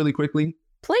insert this really quickly?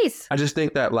 Please. I just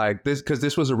think that like this, because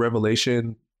this was a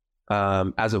revelation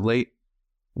as of late,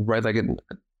 right? Like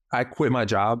I quit my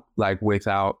job like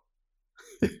without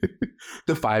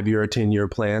the 5-year or 10-year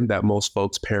plan that most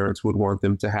folks' parents would want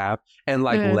them to have, and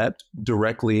like leapt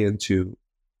directly into,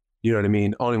 you know what I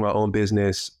mean, owning my own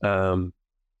business,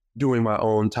 doing my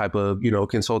own type of, you know,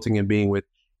 consulting and being with.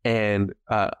 And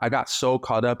I got so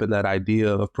caught up in that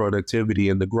idea of productivity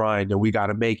and the grind and we got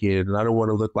to make it. And I don't want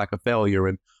to look like a failure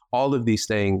and all of these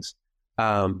things.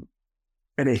 And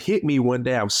it hit me one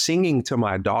day. I was singing to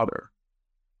my daughter,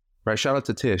 right? Shout out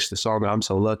to Tish, the song I'm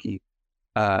So Lucky.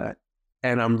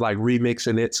 And I'm like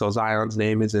remixing it so Zion's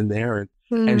name is in there.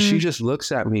 And she just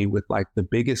looks at me with like the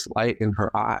biggest light in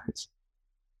her eyes.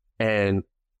 And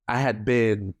I had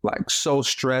been like so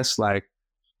stressed, like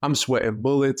I'm sweating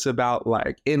bullets about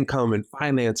like income and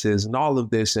finances and all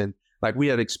of this. And like we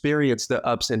had experienced the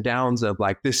ups and downs of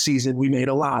like this season we made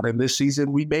a lot and this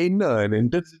season we made none.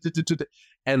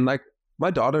 And like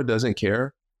my daughter doesn't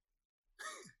care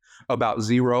about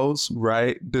zeros,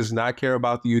 right? Does not care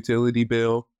about the utility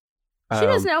bill. She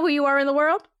doesn't know who you are in the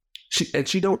world.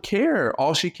 She don't care.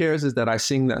 All she cares is that I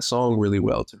sing that song really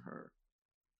well to her.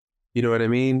 You know what I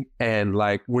mean? And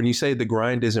like when you say the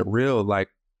grind isn't real, like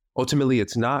ultimately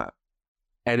it's not.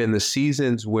 And in the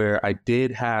seasons where I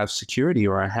did have security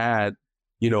or I had,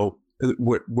 you know,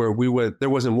 where we were, there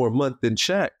wasn't more month than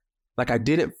check. Like I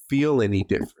didn't feel any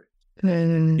different.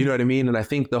 You know what I mean? And I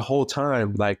think the whole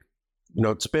time, like, you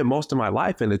know, spent most of my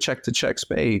life in the check to check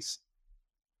space.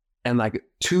 And like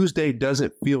Tuesday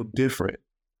doesn't feel different.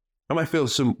 I might feel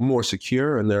some more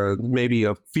secure and there are maybe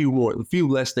a few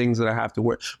less things that I have to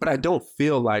worry, but I don't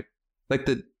feel like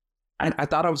I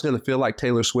thought I was going to feel like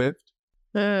Taylor Swift.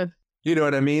 You know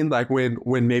what I mean? Like when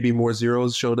maybe more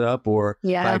zeros showed up or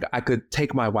like I could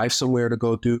take my wife somewhere to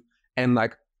go do and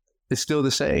like, it's still the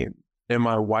same. And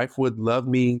my wife would love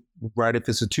me, right? If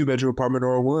it's a 2-bedroom apartment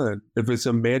or a 1, if it's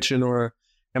a mansion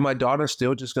and my daughter's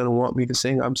still just going to want me to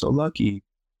sing I'm So Lucky.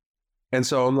 And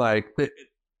so I'm like,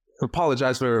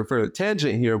 apologize for a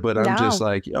tangent here, but I'm just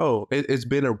like, yo, it's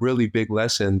been a really big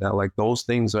lesson that like those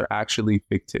things are actually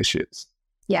fictitious.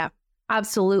 Yeah,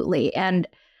 absolutely. And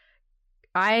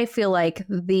I feel like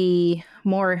the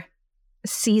more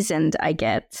seasoned I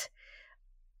get,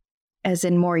 as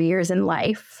in more years in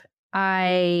life,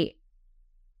 I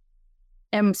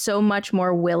am so much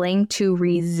more willing to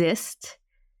resist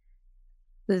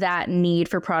that need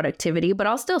for productivity. But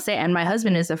I'll still say, and my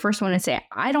husband is the first one to say,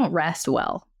 I don't rest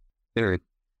well.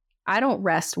 I don't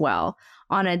rest well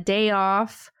on a day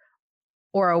off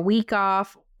or a week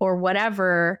off or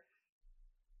whatever.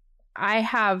 I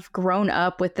have grown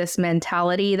up with this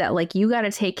mentality that like you got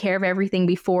to take care of everything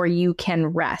before you can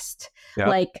rest. Yep.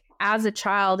 Like as a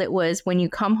child, it was when you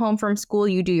come home from school,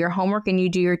 you do your homework and you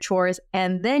do your chores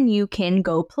and then you can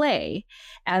go play.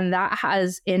 And that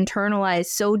has internalized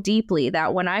so deeply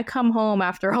that when I come home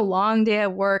after a long day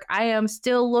of work, I am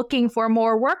still looking for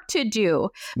more work to do.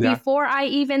 Yeah. Before I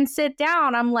even sit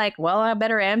down, I'm like, well, I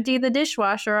better empty the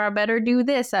dishwasher. I better do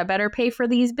this. I better pay for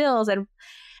these bills.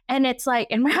 And it's like,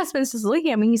 and my husband's just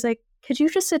looking at me. He's like, could you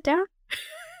just sit down?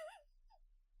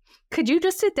 Could you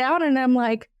just sit down? And I'm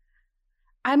like,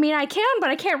 I mean, I can, but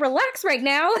I can't relax right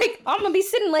now. Like, I'm going to be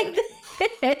sitting like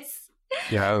this.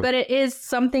 Yeah. But it is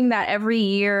something that every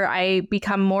year I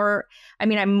become more, I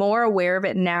mean, I'm more aware of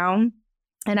it now.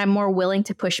 And I'm more willing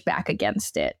to push back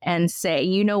against it and say,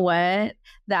 you know what?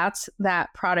 That's that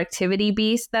productivity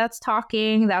beast that's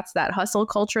talking. That's that hustle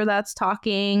culture that's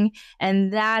talking.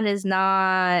 And that is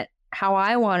not how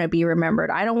I want to be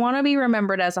remembered. I don't want to be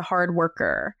remembered as a hard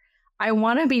worker. I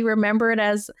want to be remembered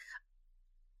as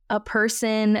a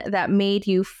person that made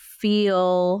you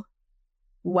feel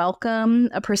welcome,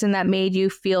 a person that made you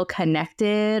feel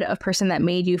connected, a person that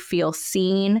made you feel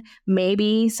seen,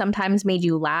 maybe sometimes made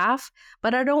you laugh.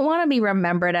 But I don't want to be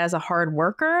remembered as a hard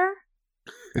worker.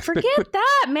 Forget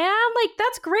that, man. Like,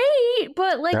 that's great.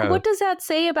 But like, what does that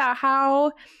say about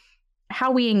how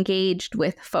we engaged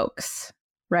with folks,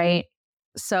 right?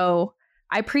 So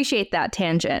I appreciate that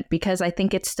tangent because I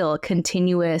think it's still a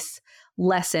continuous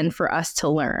lesson for us to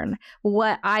learn.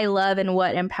 What I love and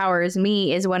what empowers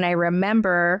me is when I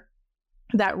remember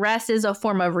that rest is a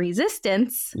form of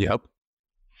resistance. Yep.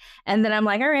 And then I'm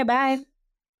like, all right, bye.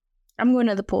 I'm going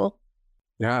to the pool.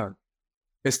 Yeah.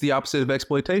 It's the opposite of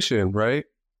exploitation, right?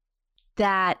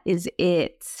 that is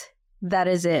it. That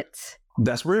is it.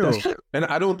 That's real. And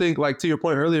I don't think, like, to your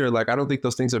point earlier, like, I don't think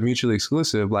those things are mutually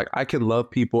exclusive. Like, I can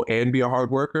love people and be a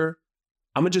hard worker.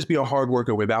 I'm going to just be a hard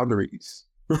worker with boundaries.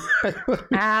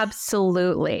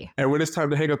 Absolutely. And when it's time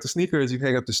to hang up the sneakers, you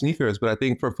hang up the sneakers. But I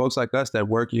think for folks like us that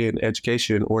work in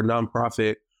education or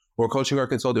nonprofit or coaching or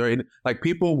consulting, or like,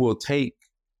 people will take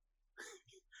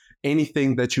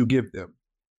anything that you give them.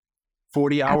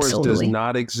 40 hours Absolutely. does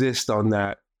not exist on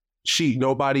that sheet.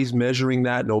 Nobody's measuring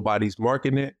that. Nobody's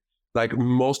marking it. Like,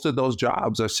 most of those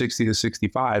jobs are 60 to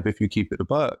 65 if you keep it a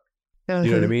buck. Mm-hmm.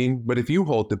 You know what I mean? But if you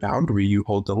hold the boundary, you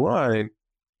hold the line,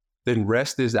 then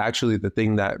rest is actually the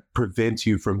thing that prevents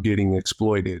you from getting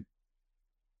exploited.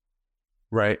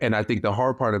 Right. And I think the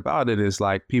hard part about it is,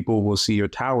 like, people will see your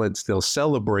talents, they'll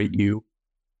celebrate you.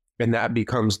 And that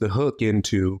becomes the hook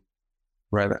into,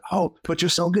 right? Like, oh, but you're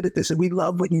so good at this and we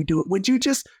love when you do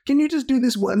it. Can you just do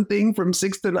this one thing from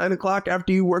 6 to 9 o'clock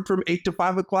after you work from 8 to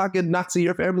 5 o'clock and not see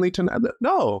your family tonight?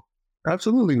 No,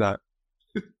 absolutely not.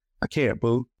 I can't,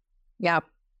 boo. Yeah.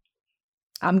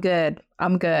 I'm good.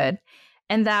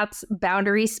 And that's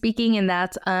boundary speaking. And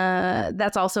that's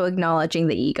also acknowledging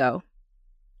the ego,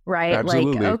 right?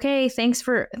 Absolutely. Like, okay, thanks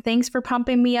for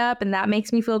pumping me up. And that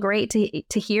makes me feel great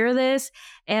to hear this.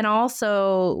 And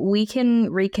also, we can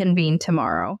reconvene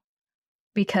tomorrow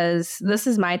because this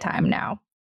is my time now.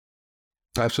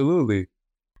 Absolutely.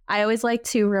 I always like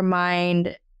to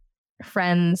remind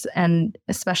friends and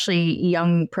especially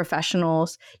young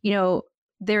professionals,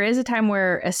 there is a time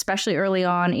where, especially early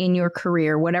on in your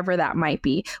career, whatever that might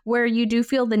be, where you do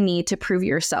feel the need to prove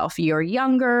yourself. You're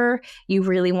younger, you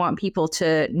really want people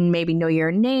to maybe know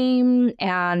your name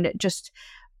and just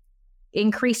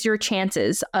increase your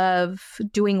chances of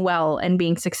doing well and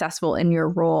being successful in your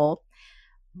role.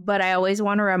 But I always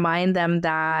want to remind them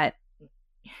that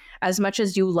as much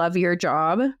as you love your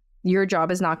job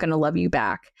is not going to love you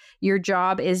back. Your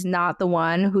job is not the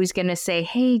one who's going to say,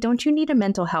 hey, don't you need a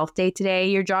mental health day today?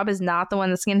 Your job is not the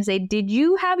one that's going to say, did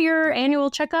you have your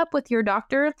annual checkup with your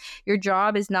doctor? Your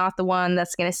job is not the one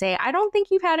that's going to say, I don't think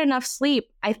you've had enough sleep.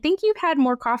 I think you've had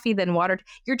more coffee than water.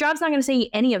 Your job's not going to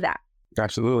say any of that.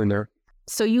 Absolutely, no.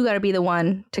 So you got to be the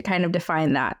one to kind of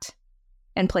define that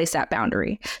and place that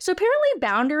boundary. So apparently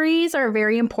boundaries are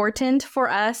very important for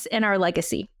us and our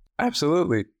legacy.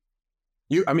 Absolutely.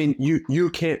 You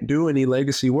can't do any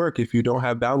legacy work if you don't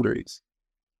have boundaries.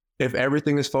 If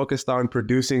everything is focused on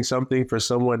producing something for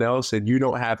someone else and you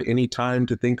don't have any time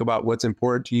to think about what's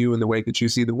important to you and the way that you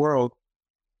see the world,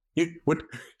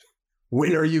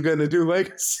 when are you going to do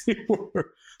legacy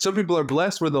work? Some people are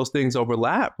blessed where those things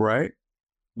overlap, right?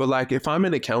 But like, if I'm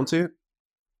an accountant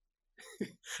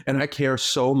and I care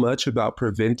so much about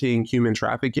preventing human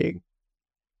trafficking,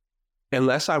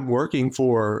 unless I'm working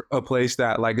for a place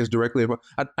that like is directly,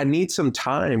 I need some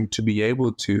time to be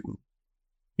able to,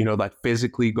 like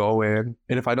physically go in.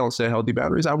 And if I don't set healthy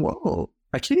boundaries, I won't.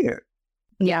 I can't.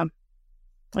 Yeah,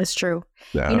 it's true.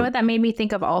 Yeah. You know what that made me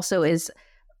think of also is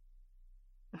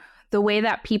the way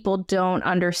that people don't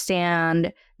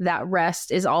understand that rest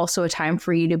is also a time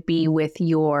for you to be with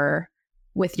your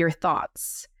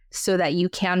thoughts so that you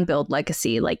can build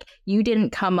legacy. Like, you didn't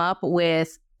come up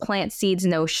with plant seeds,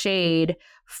 no shade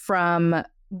from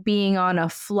being on a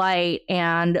flight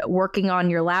and working on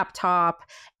your laptop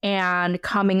and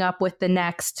coming up with the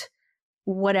next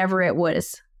whatever it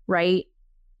was, right?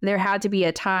 There had to be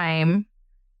a time.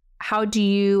 How do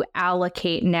you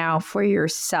allocate now for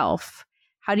yourself?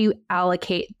 How do you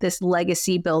allocate this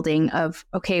legacy building of,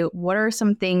 okay, what are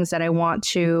some things that I want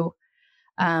to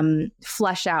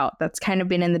flesh out that's kind of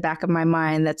been in the back of my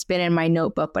mind, that's been in my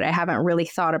notebook, but I haven't really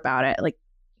thought about it? Like,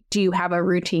 do you have a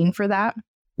routine for that?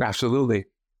 Absolutely.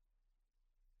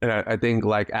 And I think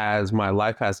like as my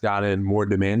life has gotten more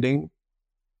demanding,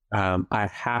 I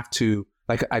have to,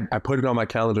 like, I put it on my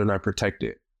calendar and I protect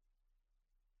it.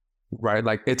 Right?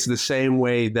 Like, it's the same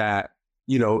way that,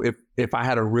 if I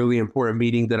had a really important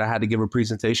meeting that I had to give a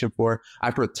presentation for,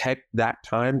 I protect that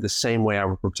time the same way I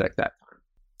would protect that time.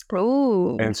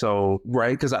 Oh. And so,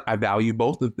 right, because I value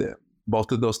both of them.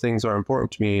 Both of those things are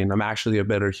important to me, and I'm actually a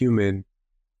better human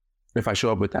if I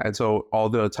show up with that. And so all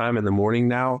the time in the morning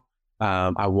now,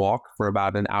 I walk for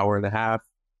about an hour and a half,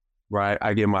 right?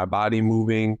 I get my body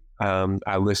moving.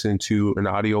 I listen to an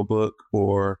audiobook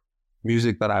or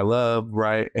music that I love,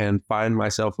 right? And find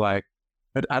myself like,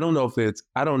 I don't know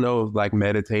if like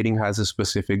meditating has a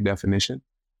specific definition.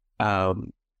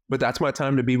 But that's my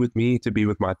time to be with me, to be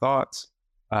with my thoughts,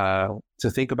 to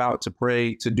think about, to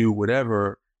pray, to do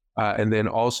whatever. And then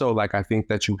also, like, I think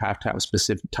that you have to have a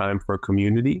specific time for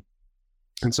community.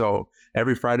 And so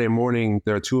every Friday morning,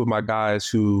 there are two of my guys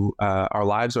who our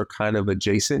lives are kind of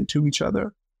adjacent to each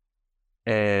other.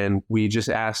 And we just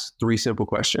ask three simple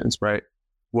questions, right?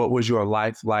 What was your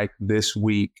life like this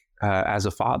week as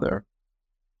a father?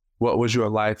 What was your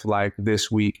life like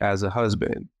this week as a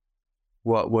husband?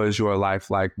 What was your life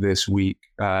like this week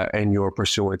and your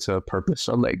pursuance of purpose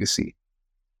or legacy?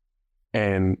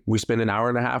 And we spend an hour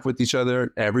and a half with each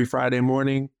other every Friday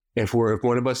morning. If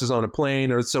one of us is on a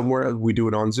plane or somewhere, we do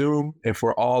it on Zoom. If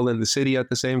we're all in the city at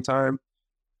the same time,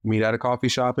 meet at a coffee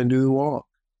shop and do the walk.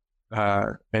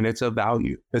 And it's of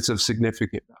value. It's of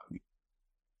significant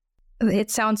value. It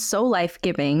sounds so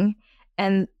life-giving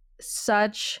and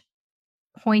such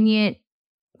poignant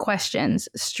questions,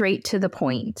 straight to the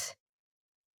point.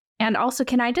 And also,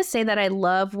 can I just say that I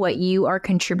love what you are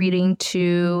contributing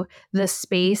to the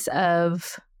space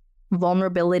of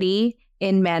vulnerability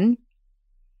in men?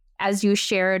 As you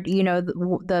shared, you know,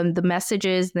 the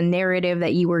messages, the narrative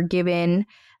that you were given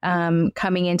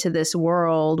coming into this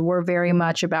world were very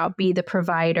much about be the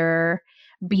provider,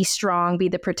 be strong, be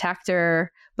the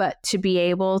protector. But to be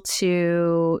able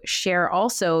to share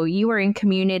also, you are in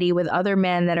community with other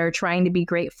men that are trying to be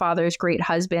great fathers, great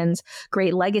husbands,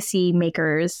 great legacy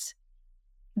makers.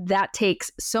 That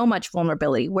takes so much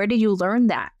vulnerability. Where did you learn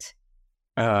that?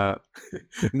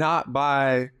 Not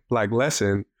by like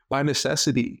lesson, by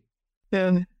necessity.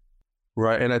 Yeah.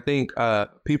 Right. And I think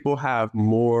people have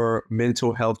more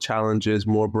mental health challenges,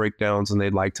 more breakdowns than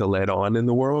they'd like to let on in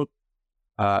the world.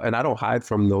 And I don't hide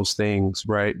from those things,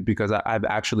 right? Because I've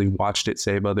actually watched it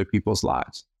save other people's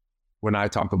lives when I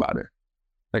talk about it.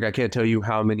 Like, I can't tell you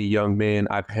how many young men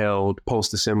I've held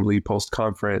post-assembly,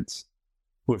 post-conference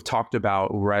who have talked about,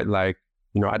 right? Like,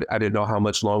 you know, I didn't know how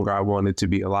much longer I wanted to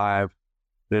be alive.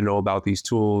 I didn't know about these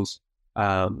tools.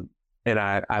 And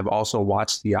I've also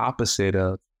watched the opposite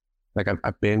of, like,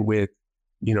 I've been with,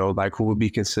 you know, like who would be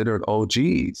considered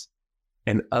OGs,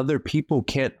 and other people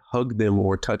can't hug them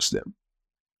or touch them.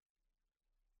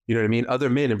 You know what I mean? Other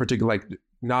men in particular, like,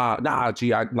 nah,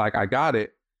 gee, I got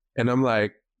it. And I'm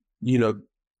like, you know,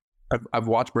 I've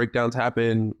watched breakdowns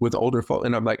happen with older folk,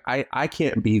 and I'm like, I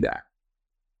can't be that.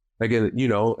 Like, you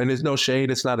know, and there's no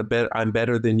shade. It's not a bet. I'm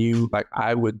better than you. Like,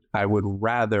 I would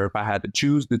rather, if I had to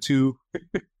choose the two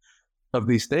of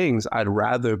these things, I'd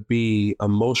rather be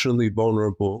emotionally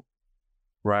vulnerable,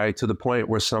 right? To the point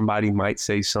where somebody might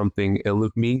say something ill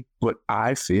of me, but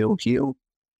I feel healed.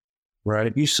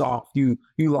 Right? You soft, you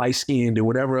light skinned, and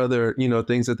whatever other, you know,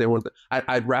 things that they want.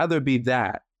 I'd rather be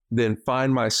that than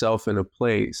find myself in a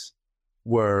place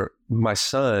where my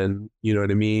son, you know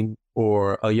what I mean,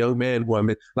 or a young man who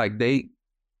I'm like, they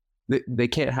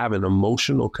can't have an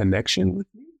emotional connection with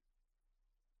me.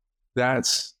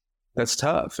 That's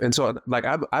tough. And so, like,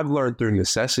 I've learned through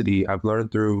necessity. I've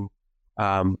learned through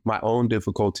my own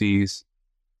difficulties.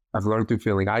 I've learned through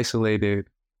feeling isolated.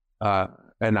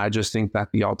 And I just think that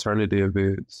the alternative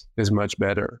is much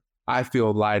better. I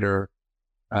feel lighter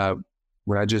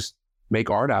when I just make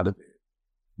art out of it,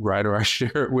 right? Or I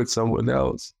share it with someone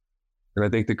else. And I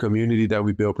think the community that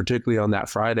we build, particularly on that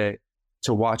Friday,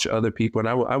 to watch other people, and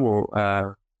I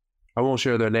won't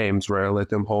share their names, right? I'll let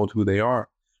them hold who they are.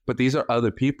 But these are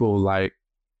other people, like,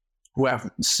 who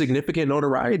have significant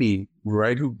notoriety,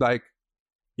 right? Who, like,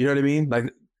 you know what I mean?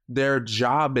 Like, their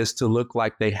job is to look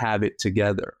like they have it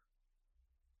together.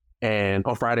 And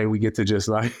on Friday, we get to just,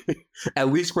 like, at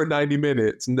least for 90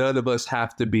 minutes, none of us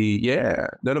have to be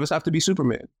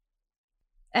Superman.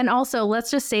 And also, let's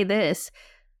just say this.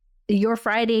 Your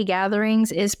Friday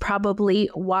gatherings is probably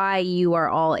why you are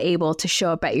all able to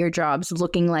show up at your jobs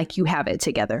looking like you have it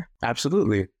together.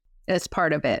 Absolutely. It's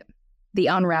part of it. The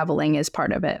unraveling is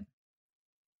part of it.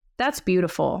 That's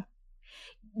beautiful.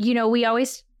 You know,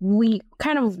 we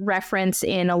kind of reference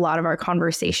in a lot of our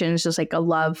conversations just like a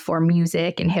love for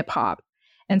music and hip hop.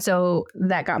 And so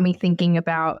that got me thinking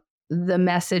about the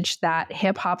message that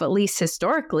hip hop, at least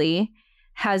historically,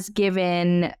 has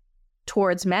given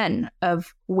towards men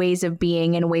of ways of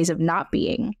being and ways of not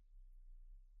being.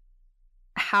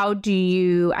 How do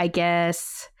you, I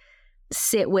guess,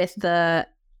 sit with the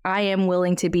I am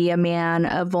willing to be a man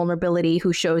of vulnerability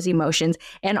who shows emotions,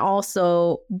 and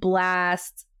also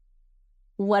blast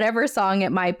whatever song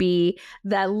it might be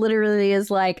that literally is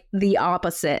like the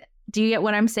opposite? Do you get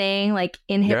what I'm saying? Like,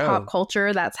 in hip hop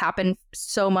culture, that's happened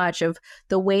so much of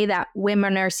the way that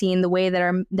women are seen, the way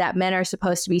that men are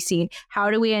supposed to be seen. How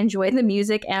do we enjoy the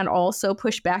music and also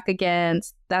push back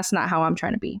against that's not how I'm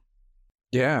trying to be?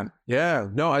 Yeah.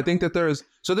 No, I think that there's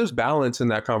balance in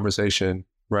that conversation,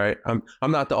 right?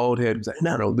 I'm not the old head who's like,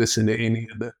 no, don't listen to any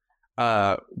of the.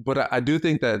 But I do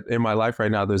think that in my life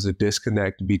right now, there's a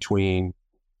disconnect between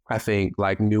I think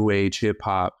like new age hip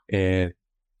hop and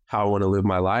how I want to live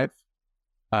my life.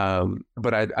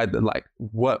 But I like,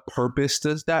 what purpose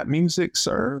does that music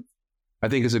serve? I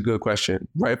think is a good question,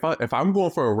 right? If I'm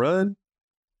going for a run,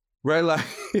 right, like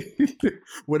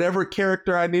whatever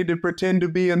character I need to pretend to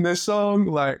be in this song,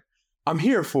 like I'm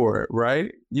here for it,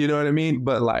 right? You know what I mean?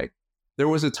 But like there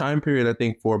was a time period, I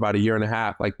think for about a year and a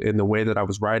half, like in the way that I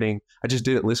was writing, I just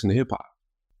didn't listen to hip hop,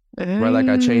 right? Like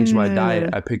I changed my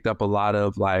diet. I picked up a lot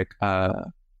of like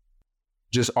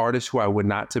just artists who I would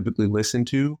not typically listen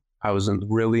to. I was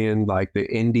really in like the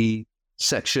indie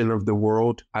section of the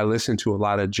world. I listened to a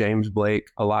lot of James Blake,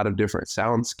 a lot of different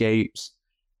soundscapes.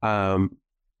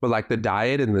 But like the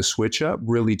diet and the switch up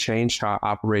really changed how I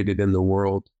operated in the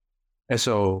world. And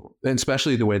so, and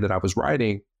especially the way that I was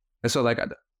writing. And so like,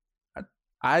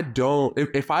 I don't,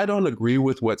 if I don't agree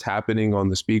with what's happening on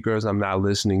the speakers, I'm not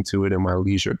listening to it in my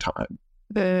leisure time.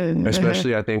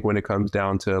 Especially I think when it comes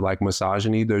down to like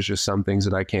misogyny, there's just some things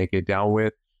that I can't get down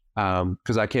with.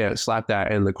 Because I can't slap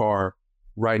that in the car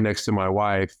right next to my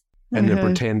wife and then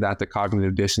pretend that the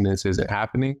cognitive dissonance isn't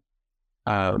happening.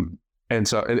 And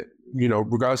so, you know,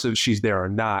 regardless if she's there or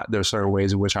not, there are certain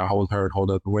ways in which I hold her and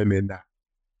hold other women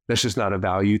that's just not a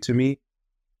value to me.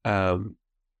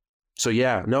 So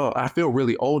yeah, no, I feel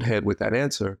really old head with that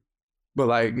answer, but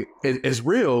like it's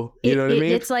real. You know what I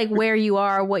mean? It's like where you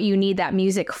are, what you need that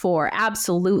music for.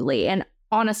 Absolutely. And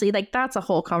honestly, like that's a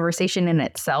whole conversation in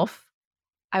itself.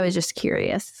 I was just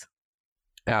curious.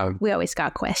 We always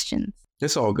got questions.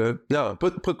 It's all good. No,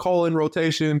 put Cole in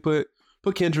rotation, put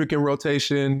Kendrick in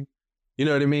rotation. You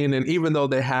know what I mean? And even though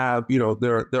they have, you know,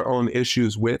 their own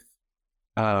issues with,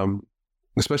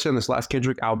 especially on this last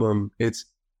Kendrick album, it's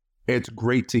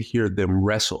great to hear them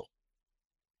wrestle.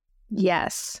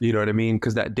 Yes. You know what I mean?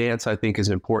 Because that dance, I think, is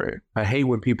important. I hate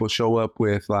when people show up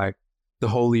with like the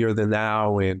holier than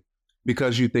thou, and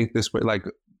because you think this way, like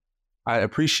I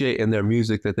appreciate in their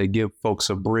music that they give folks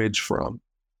a bridge from,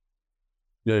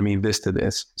 you know what I mean, this to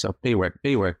this. So anyway,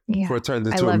 yeah. Before it turns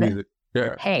into a music.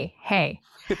 Yeah. Hey.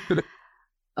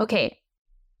 Okay.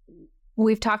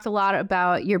 We've talked a lot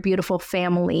about your beautiful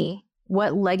family.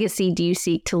 What legacy do you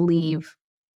seek to leave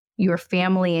your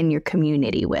family and your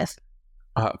community with?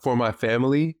 For my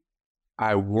family,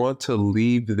 I want to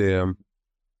leave them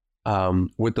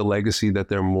with the legacy that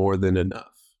they're more than enough.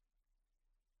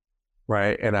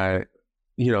 Right. And I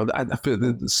feel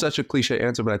it's such a cliche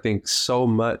answer, but I think so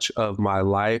much of my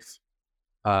life,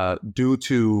 due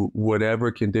to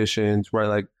whatever conditions, right?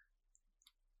 Like,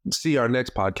 see our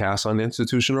next podcast on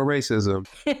institutional racism.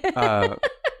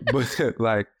 But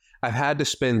like, I've had to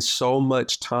spend so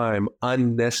much time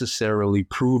unnecessarily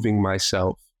proving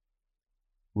myself,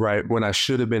 right? When I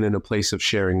should have been in a place of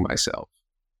sharing myself.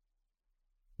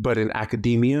 But in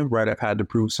academia, right, I've had to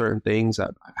prove certain things.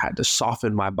 I've had to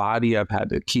soften my body. I've had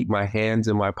to keep my hands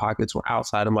in my pockets or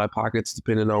outside of my pockets,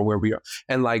 depending on where we are.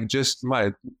 And like,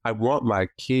 I want my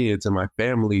kids and my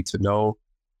family to know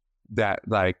that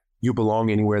like you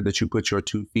belong anywhere that you put your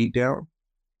 2 feet down.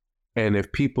 And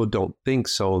if people don't think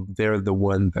so, they're the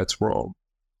one that's wrong.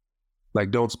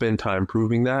 Like, don't spend time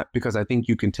proving that, because I think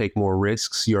you can take more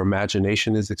risks. Your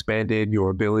imagination is expanded.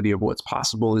 Your ability of what's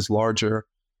possible is larger.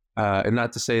 And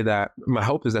not to say that my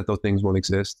hope is that those things won't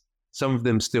exist. Some of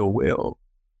them still will,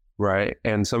 right?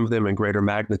 And some of them in greater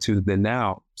magnitude than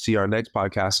now. See our next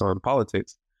podcast on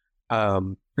politics.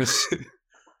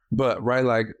 But right,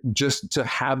 like just to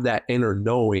have that inner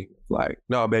knowing, like,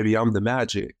 no, baby, I'm the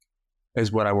magic,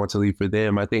 is what I want to leave for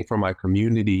them. I think for my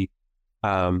community,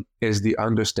 is the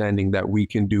understanding that we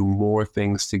can do more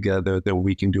things together than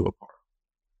we can do apart,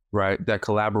 right? That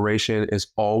collaboration is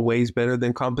always better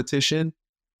than competition.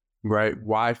 Right?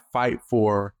 Why fight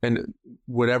for, and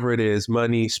whatever it is,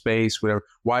 money, space, whatever,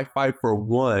 why fight for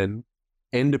one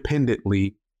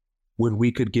independently when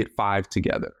we could get 5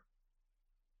 together?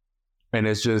 And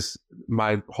it's just,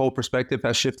 my whole perspective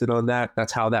has shifted on that.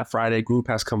 That's how that Friday group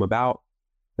has come about.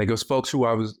 Like, it was folks who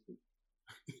I was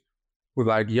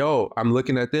like, yo, I'm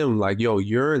looking at them like, yo,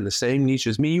 you're in the same niche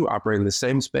as me. You operate in the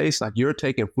same space. Like, you're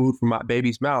taking food from my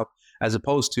baby's mouth, as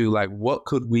opposed to like, what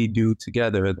could we do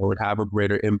together that would have a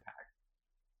greater impact?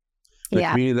 The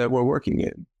community that we're working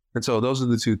in. And so those are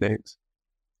the 2 things.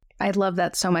 I love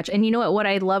that so much. And you know what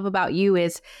I love about you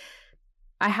is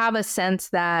I have a sense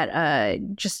that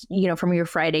just, you know, from your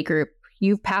Friday group,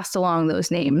 you've passed along those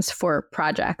names for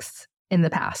projects in the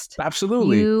past.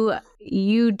 Absolutely.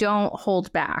 You don't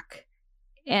hold back.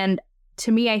 And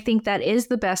to me, I think that is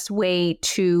the best way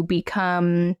to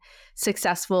become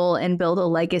successful and build a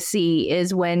legacy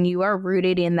is when you are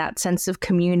rooted in that sense of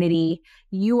community.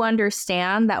 You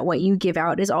understand that what you give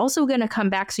out is also going to come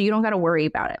back, so you don't got to worry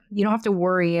about it. You don't have to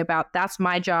worry about that's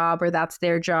my job or that's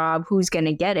their job, who's going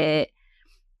to get it.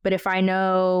 But if I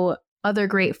know other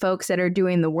great folks that are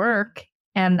doing the work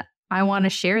and I want to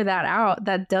share that out,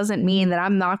 that doesn't mean that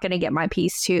I'm not going to get my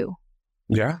piece too.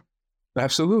 Yeah,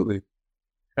 absolutely.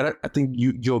 And I think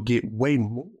you'll get way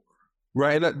more,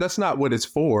 right? That's not what it's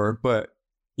for, but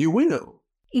you will.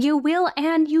 You will,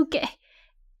 and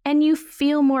you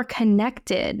feel more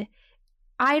connected.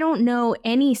 I don't know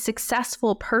any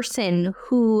successful person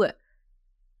who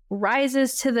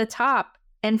rises to the top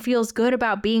and feels good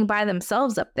about being by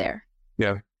themselves up there.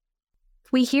 Yeah.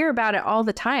 We hear about it all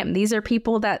the time. These are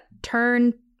people that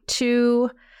turn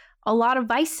to a lot of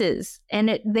vices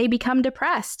and they become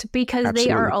depressed because Absolutely.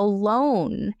 They are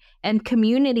alone. And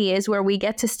community is where we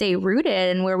get to stay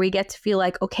rooted and where we get to feel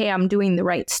like, okay, I'm doing the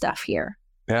right stuff here.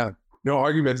 Yeah. No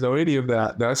arguments, no any of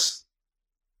that.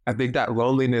 I think that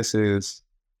loneliness is,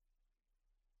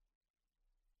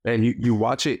 and you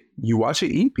watch it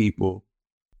eat people.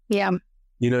 Yeah.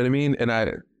 You know what I mean? And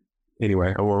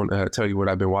anyway, I won't tell you what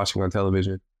I've been watching on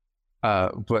television.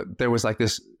 But there was like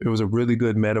this, it was a really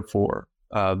good metaphor.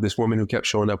 This woman who kept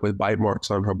showing up with bite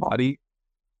marks on her body.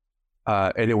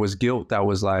 And it was guilt that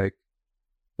was like,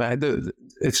 man,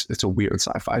 it's a weird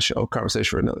sci-fi show, conversation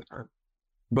for another time.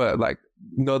 But like,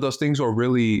 no, those things will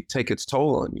really take its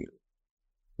toll on you,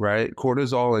 right?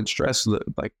 Cortisol and stress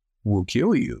like will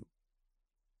kill you.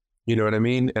 You know what I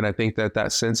mean? And I think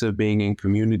that sense of being in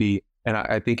community, and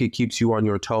I think it keeps you on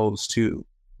your toes too,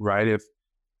 right? If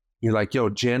you're like, yo,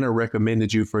 Jana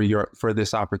recommended you for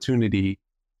this opportunity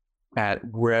at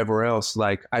wherever else,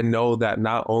 like I know that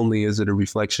not only is it a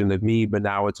reflection of me, but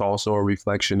now it's also a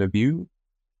reflection of you,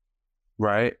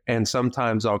 right? And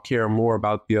sometimes I'll care more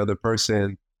about the other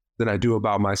person than I do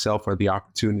about myself or the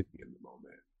opportunity in the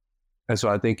moment. And so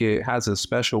I think it has a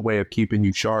special way of keeping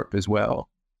you sharp as well.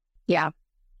 Yeah,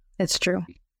 it's true.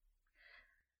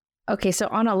 Okay, so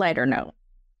on a lighter note.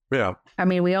 Yeah. I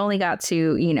mean, we only got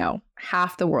to,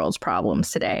 half the world's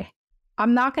problems today.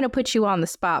 I'm not going to put you on the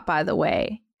spot, by the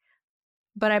way,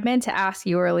 but I meant to ask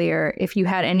you earlier if you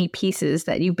had any pieces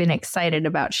that you've been excited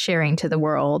about sharing to the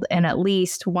world and at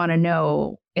least want to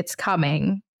know it's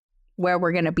coming, where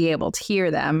we're going to be able to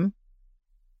hear them.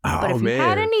 But if you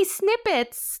had any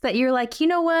snippets that you're like, you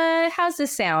know what, how's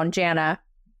this sound, Jana?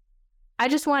 I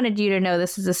just wanted you to know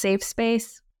this is a safe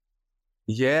space.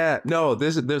 Yeah, no,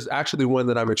 there's actually one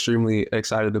that I'm extremely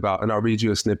excited about, and I'll read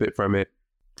you a snippet from it.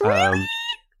 Really?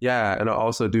 Yeah, and I'll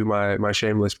also do my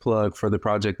shameless plug for the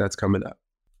project that's coming up.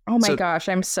 Oh my gosh,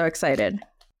 I'm so excited.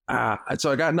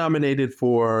 So I got nominated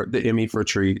for the Emmy for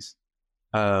Trees.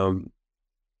 I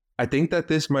think that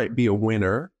this might be a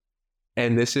winner,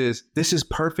 and this is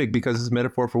perfect because it's a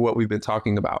metaphor for what we've been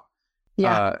talking about.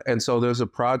 Yeah. And so there's a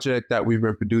project that we've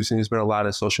been producing. There's been a lot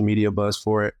of social media buzz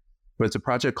for it. But it's a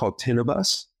project called 10 of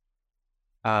Us.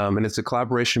 And it's a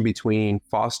collaboration between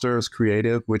Foster's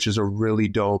Creative, which is a really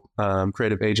dope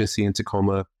creative agency in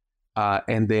Tacoma,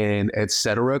 and then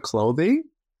Etc. Clothing,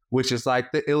 which is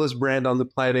like the illest brand on the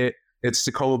planet. It's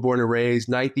Tacoma born and raised,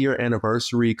 9th year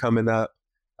anniversary coming up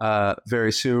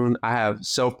very soon. I have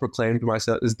self-proclaimed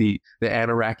myself as the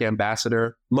anorak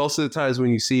ambassador. Most of the times when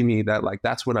you see me,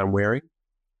 that's what I'm wearing.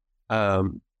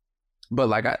 But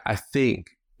like I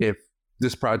think if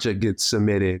this project gets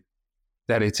submitted,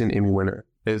 that it's an Emmy winner.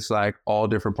 It's like all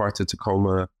different parts of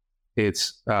Tacoma.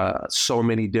 It's so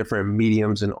many different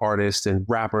mediums and artists and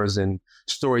rappers and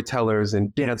storytellers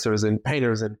and dancers and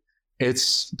painters. And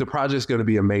the project's going to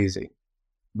be amazing.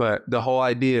 But the whole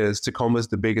idea is Tacoma's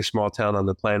the biggest small town on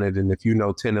the planet. And if you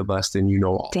know 10 of us, then you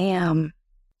know all. Damn.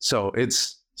 So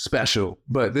it's special.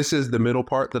 But this is the middle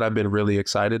part that I've been really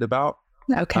excited about.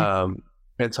 Okay.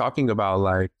 And talking about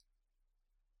like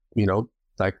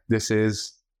this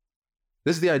is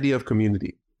the idea of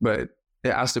community. But it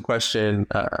asks the question,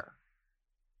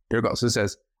 here it goes. It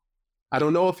says, I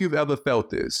don't know if you've ever felt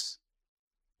this.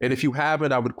 And if you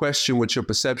haven't, I would question what your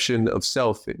perception of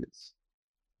self is.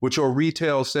 What your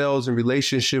retail sales and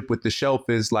relationship with the shelf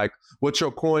is like, what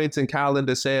your coins and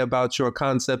calendar say about your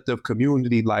concept of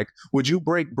community. Like, would you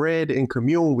break bread and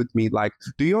commune with me? Like,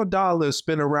 do your dollars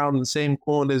spin around the same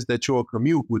corners that your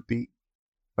commute would be?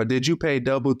 Or did you pay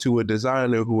double to a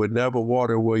designer who would never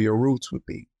water where your roots would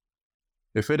be?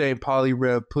 If it ain't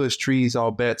polyrev, push trees,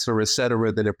 all bets, or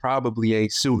etc., then it probably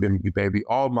ain't suiting me, baby.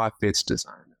 All my fits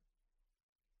designer.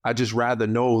 I just rather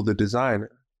know the designer.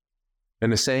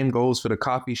 And the same goes for the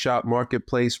coffee shop,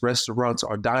 marketplace, restaurants,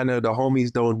 or diner. The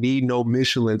homies don't need no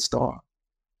Michelin star.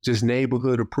 Just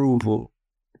neighborhood approval.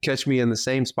 catch me in the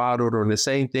same spot or in the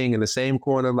same thing in the same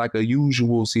corner like a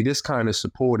usual. See, this kind of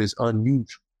support is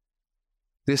unusual.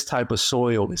 This type of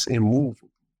soil is immovable.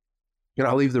 And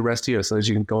I'll leave the rest here so that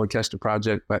you can go and catch the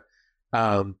project. But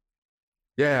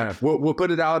yeah, we'll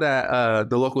put it out at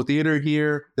the local theater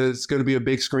here. There's going to be a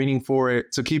big screening for it.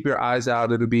 So keep your eyes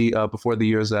out. It'll be before the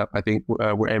year's up. I think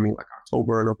we're aiming like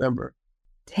October or November.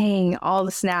 Dang, all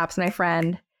the snaps, my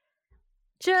friend.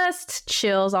 Just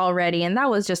chills already. And that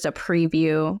was just a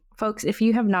preview. Folks, if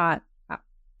you have not,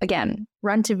 again,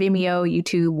 run to Vimeo,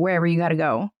 YouTube, wherever you got to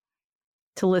go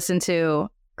to listen to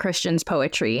Christian's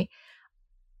poetry.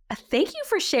 Thank you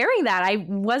for sharing that. I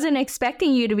wasn't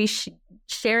expecting you to be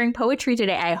sharing poetry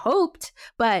today. I hoped,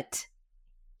 but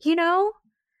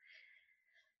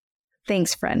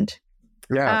thanks, friend.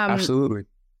 Yeah, absolutely.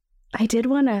 I did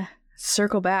want to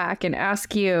circle back and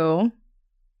ask you,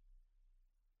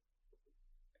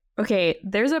 okay,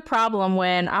 there's a problem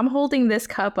when I'm holding this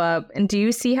cup up, and do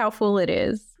you see how full it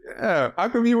is? Yeah, how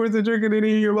come you weren't drinking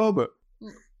any of your boba?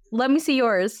 Let me see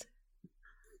yours.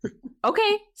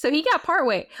 Okay, so he got part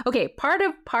way. Okay, part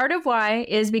of why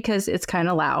is because it's kind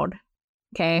of loud.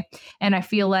 Okay, and I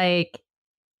feel like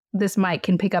this mic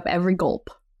can pick up every gulp.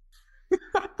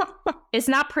 It's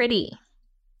not pretty.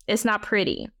 It's not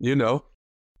pretty.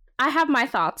 I have my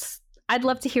thoughts. I'd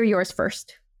love to hear yours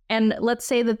first. And let's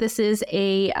say that this is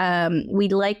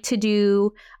we'd like to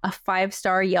do a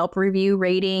 5-star Yelp review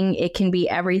rating. It can be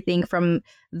everything from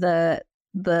the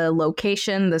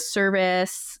location, the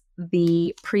service,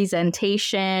 the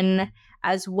presentation,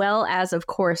 as well as, of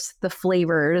course, the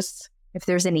flavors. If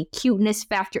there's any cuteness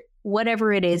factor,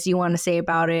 whatever it is you want to say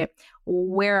about it,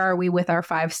 where are we with our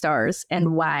 5 stars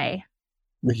and why?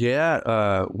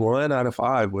 Yeah, 1 out of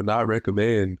 5 would not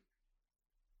recommend.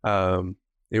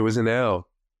 It was an L.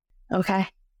 Okay.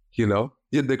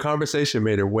 The conversation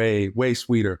made it way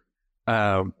sweeter.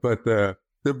 But the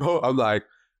boat,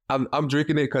 I'm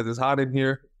drinking it because it's hot in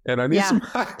here. And I need some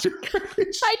hydration.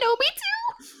 I know, me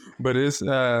too. But it's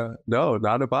no,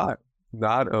 not a vibe.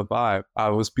 Not a vibe. I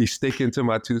was be sticking to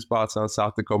my 2 spots on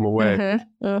South Tacoma Way.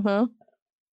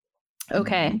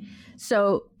 Okay.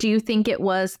 So do you think it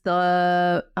was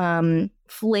the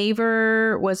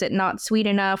flavor? Was it not sweet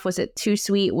enough? Was it too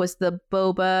sweet? Was the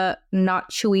boba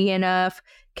not chewy enough?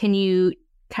 Can you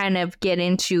kind of get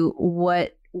into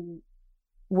where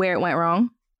it went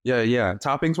wrong? Yeah.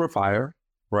 Toppings were fire,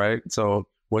 right? So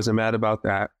wasn't mad about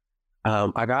that.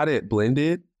 I got it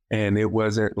blended and it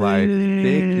wasn't like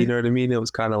thick, you know what I mean? It was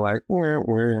kind of like,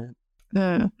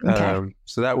 okay.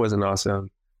 So that wasn't awesome.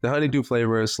 The honeydew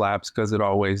flavor slaps because it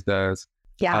always does.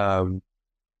 Yeah.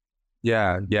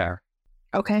 Yeah.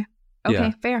 Okay,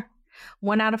 Yeah. fair.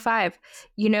 1 out of 5.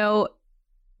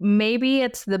 Maybe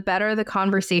it's the better the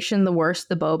conversation, the worse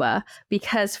the boba.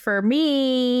 Because for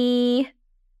me,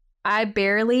 I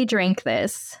barely drank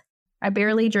this. I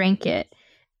barely drank it.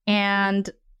 And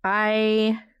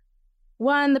the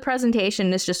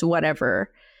presentation is just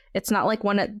whatever. It's not like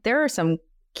there are some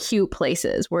cute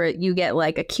places where you get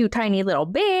like a cute tiny little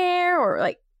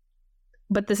bear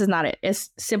but this is not it. It's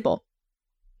simple.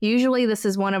 Usually this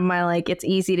is one of my it's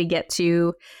easy to get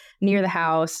to, near the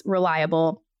house,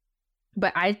 reliable.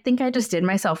 But I think I just did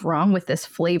myself wrong with this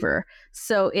flavor.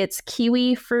 So it's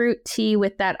kiwi fruit tea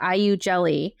with that IU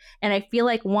jelly. And I feel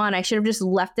like, I should have just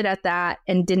left it at that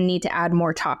and didn't need to add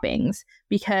more toppings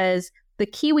because the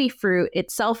kiwi fruit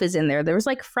itself is in there. There was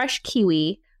fresh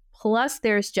kiwi, plus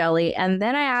there's jelly. And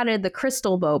then I added the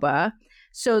crystal boba.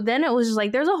 So then it was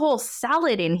just there's a whole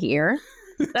salad in here.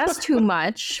 That's too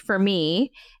much for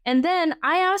me. And then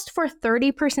I asked for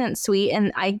 30% sweet.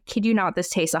 And I kid you not, this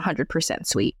tastes 100%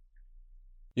 sweet.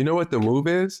 You know what the move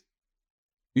is?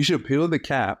 You should peel the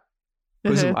cap,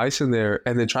 put some ice in there,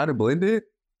 and then try to blend it.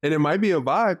 And it might be a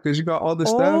vibe because you got all the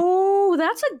stuff. Oh,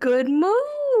 that's a good move.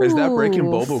 Is that breaking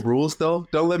boba rules, though?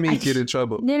 Don't let me get in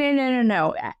trouble.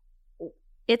 No.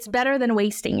 It's better than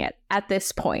wasting it at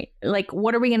this point.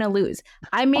 What are we going to lose?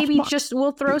 I maybe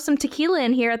we'll throw some tequila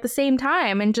in here at the same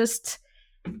time and just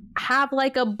have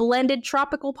a blended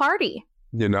tropical party.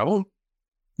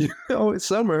 It's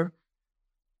summer.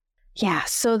 Yeah,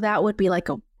 so that would be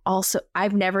also,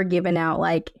 I've never given out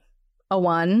a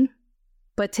 1,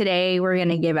 but today we're going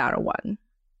to give out a 1.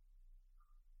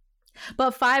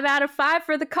 But 5 out of 5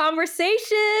 for the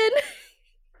conversation.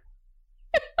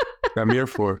 I'm here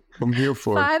for it.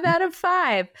 5 out of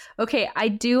 5. Okay, I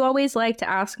do always like to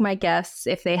ask my guests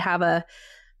if they have a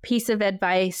piece of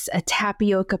advice, a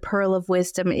tapioca pearl of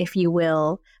wisdom, if you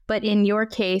will. But in your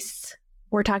case,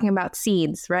 we're talking about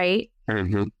seeds, right?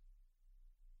 Mm-hmm.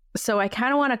 So I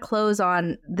kind of want to close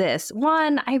on this.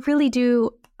 1, I really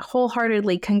do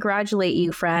wholeheartedly congratulate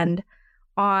you, friend,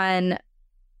 on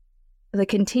the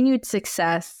continued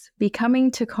success,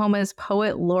 becoming Tacoma's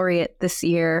Poet Laureate this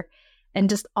year, and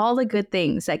just all the good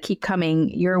things that keep coming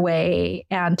your way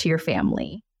and to your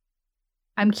family.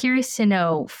 I'm curious to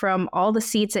know, from all the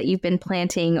seeds that you've been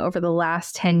planting over the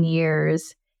last 10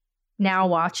 years, now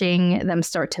watching them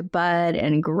start to bud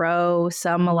and grow,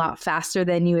 some a lot faster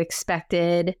than you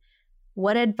expected,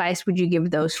 what advice would you give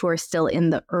those who are still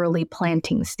in the early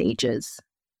planting stages?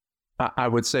 I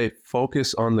would say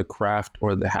focus on the craft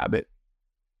or the habit,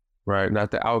 right?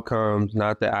 Not the outcomes,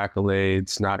 not the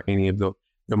accolades, not any of those.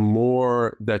 The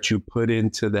more that you put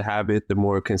into the habit, the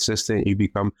more consistent you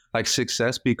become. Like,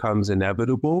 success becomes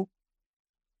inevitable,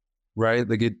 right?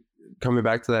 Like, coming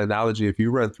back to that analogy, if you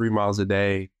run 3 miles a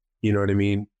day, you know what I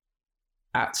mean?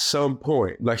 At some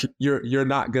point, like, you're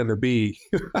not going to be,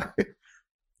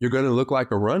 you're going to look like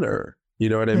a runner, you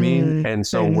know what I mean? And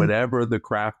so whatever the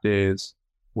craft is,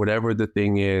 whatever the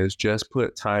thing is, just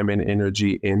put time and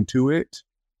energy into it,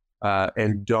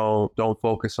 and don't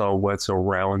focus on what's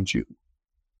around you.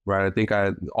 Right. I think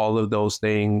all of those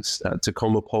things,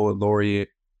 Tacoma Poet Laureate,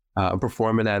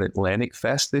 performing at Atlantic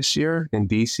Fest this year in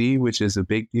DC, which is a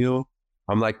big deal.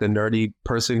 I'm like the nerdy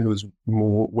person who's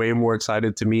way more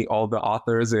excited to meet all the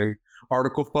authors and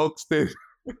article folks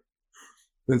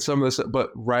than some of the stuff.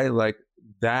 But right, like,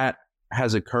 that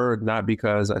has occurred not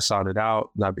because I sought it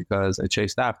out, not because I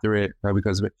chased after it, not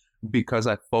because of it, because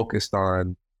I focused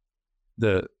on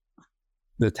the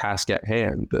task at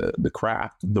hand, the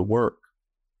craft, the work.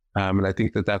 And I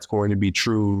think that that's going to be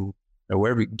true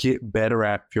wherever you get better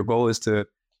at. If your goal is to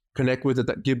connect with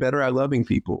it, get better at loving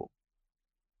people,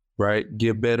 right?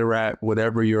 Get better at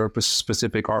whatever your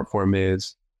specific art form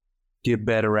is, get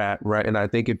better at, right? And I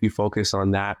think if you focus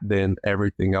on that, then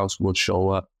everything else will show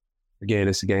up. Again,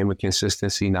 it's a game of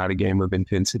consistency, not a game of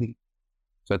intensity.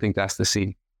 So I think that's the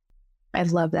C. I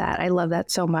love that. I love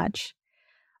that so much.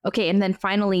 Okay. And then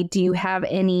finally, do you have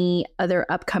any other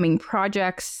upcoming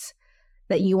projects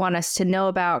that you want us to know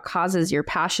about, causes you're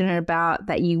passionate about,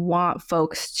 that you want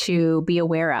folks to be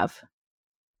aware of?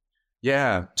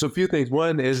 Yeah. So a few things.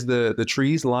 One is the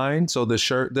trees line. So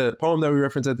the poem that we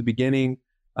referenced at the beginning,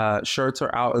 shirts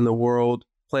are out in the world.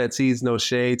 Plant seeds, no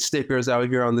shade. Stickers out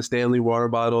here on the Stanley water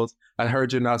bottles. I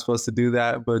heard you're not supposed to do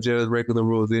that, but just regular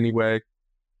rules anyway.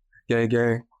 Gang,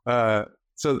 gang.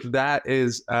 So that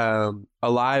is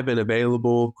alive and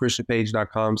available.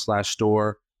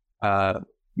 ChristianPaige.com/store.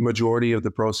 Majority of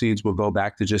the proceeds will go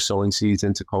back to just sowing seeds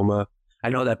in Tacoma. I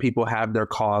know that people have their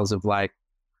cause of like,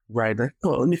 right, like,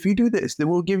 oh, and if you do this, then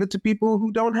we'll give it to people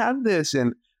who don't have this.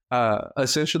 And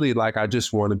essentially, like, I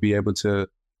just want to be able to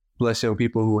bless young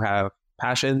people who have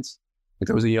passions. Like,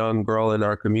 there was a young girl in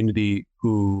our community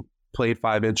who played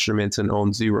 5 instruments and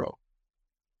owned 0,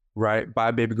 right? Buy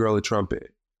a baby girl a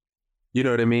trumpet. You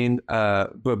know what I mean?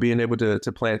 But being able to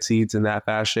plant seeds in that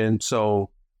fashion.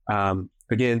 So,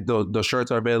 again, those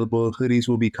shirts are available. Hoodies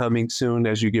will be coming soon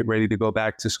as you get ready to go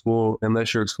back to school,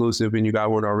 unless you're exclusive and you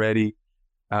got one already.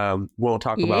 Won't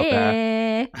talk about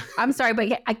that. I'm sorry, but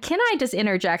can I just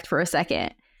interject for a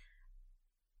second?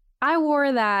 I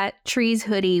wore that Trees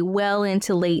hoodie well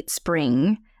into late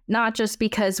spring, not just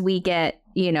because we get,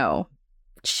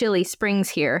 chilly springs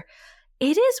here.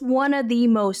 It is one of the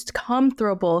most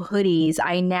comfortable hoodies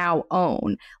I now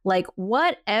own. Like,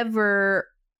 whatever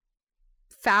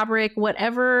fabric,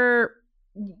 whatever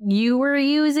you were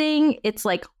using, it's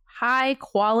like high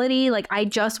quality. Like, I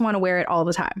just want to wear it all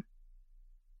the time.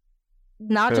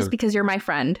 Not just because you're my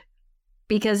friend.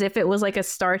 Because if it was like a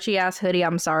starchy ass hoodie,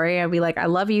 I'm sorry. I'd be like, I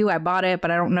love you. I bought it, but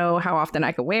I don't know how often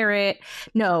I could wear it.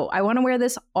 No, I want to wear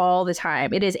this all the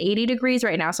time. It is 80 degrees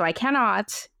right now, so I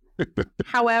cannot.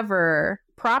 However,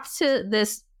 props to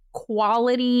this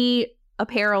quality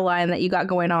apparel line that you got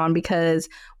going on, because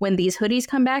when these hoodies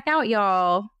come back out,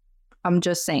 y'all, I'm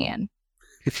just saying.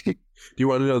 Do you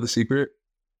want to know the secret?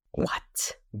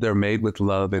 What? They're made with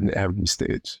love in every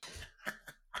stitch.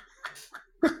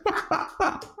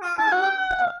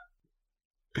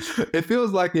 It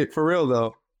feels like it, for real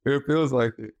though. It feels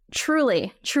like it.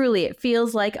 Truly, it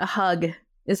feels like a hug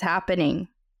is happening.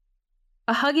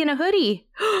 A hug in a hoodie.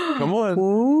 Come on.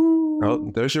 Ooh.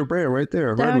 Oh, there's your brand right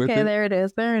there. Okay, there it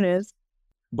is.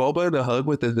 Boba and a hug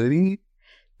with a hoodie.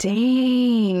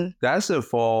 Dang. That's a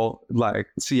fall, like,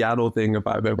 Seattle thing if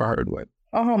I've ever heard one.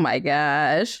 Oh my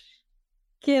gosh.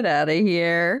 Get out of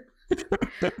here.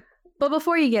 But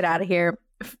before you get out of here,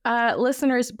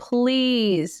 listeners,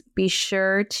 please be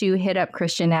sure to hit up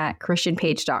Christian at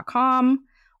christianpaige.com,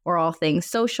 or all things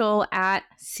social at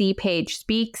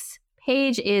cpaigespeaks.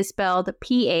 Paige is spelled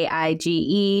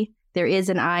Paige. There is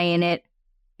an I in it.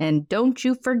 And don't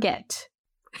you forget.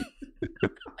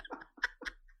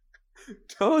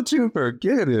 Don't you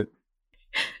forget it.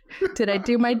 Did I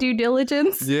do my due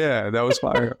diligence? Yeah, that was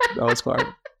fire. That was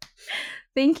fire.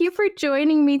 Thank you for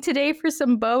joining me today for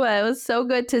some boba. It was so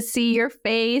good to see your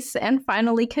face and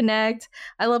finally connect.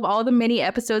 I love all the mini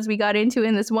episodes we got into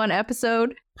in this one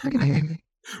episode.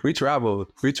 We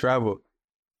traveled.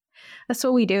 That's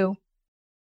what we do.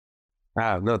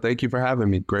 No, thank you for having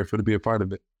me. Grateful to be a part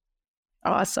of it.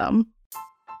 Awesome.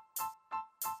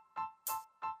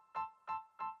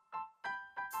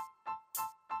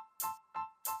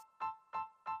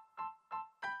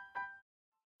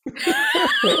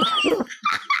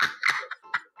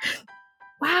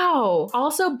 Wow.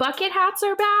 Also, bucket hats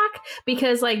are back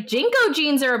because like Jinko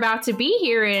jeans are about to be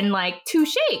here in like 2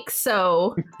 shakes.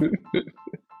 So do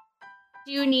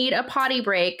you need a potty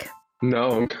break?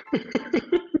 No.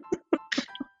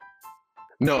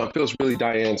 No, it feels really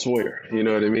Diane Sawyer. You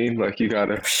know what I mean? Like you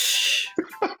gotta.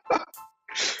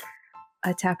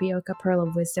 A tapioca pearl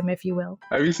of wisdom, if you will.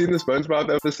 Have you seen the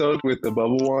SpongeBob episode with the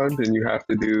bubble wand and you have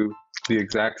to do the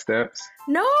exact steps?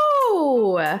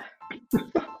 No.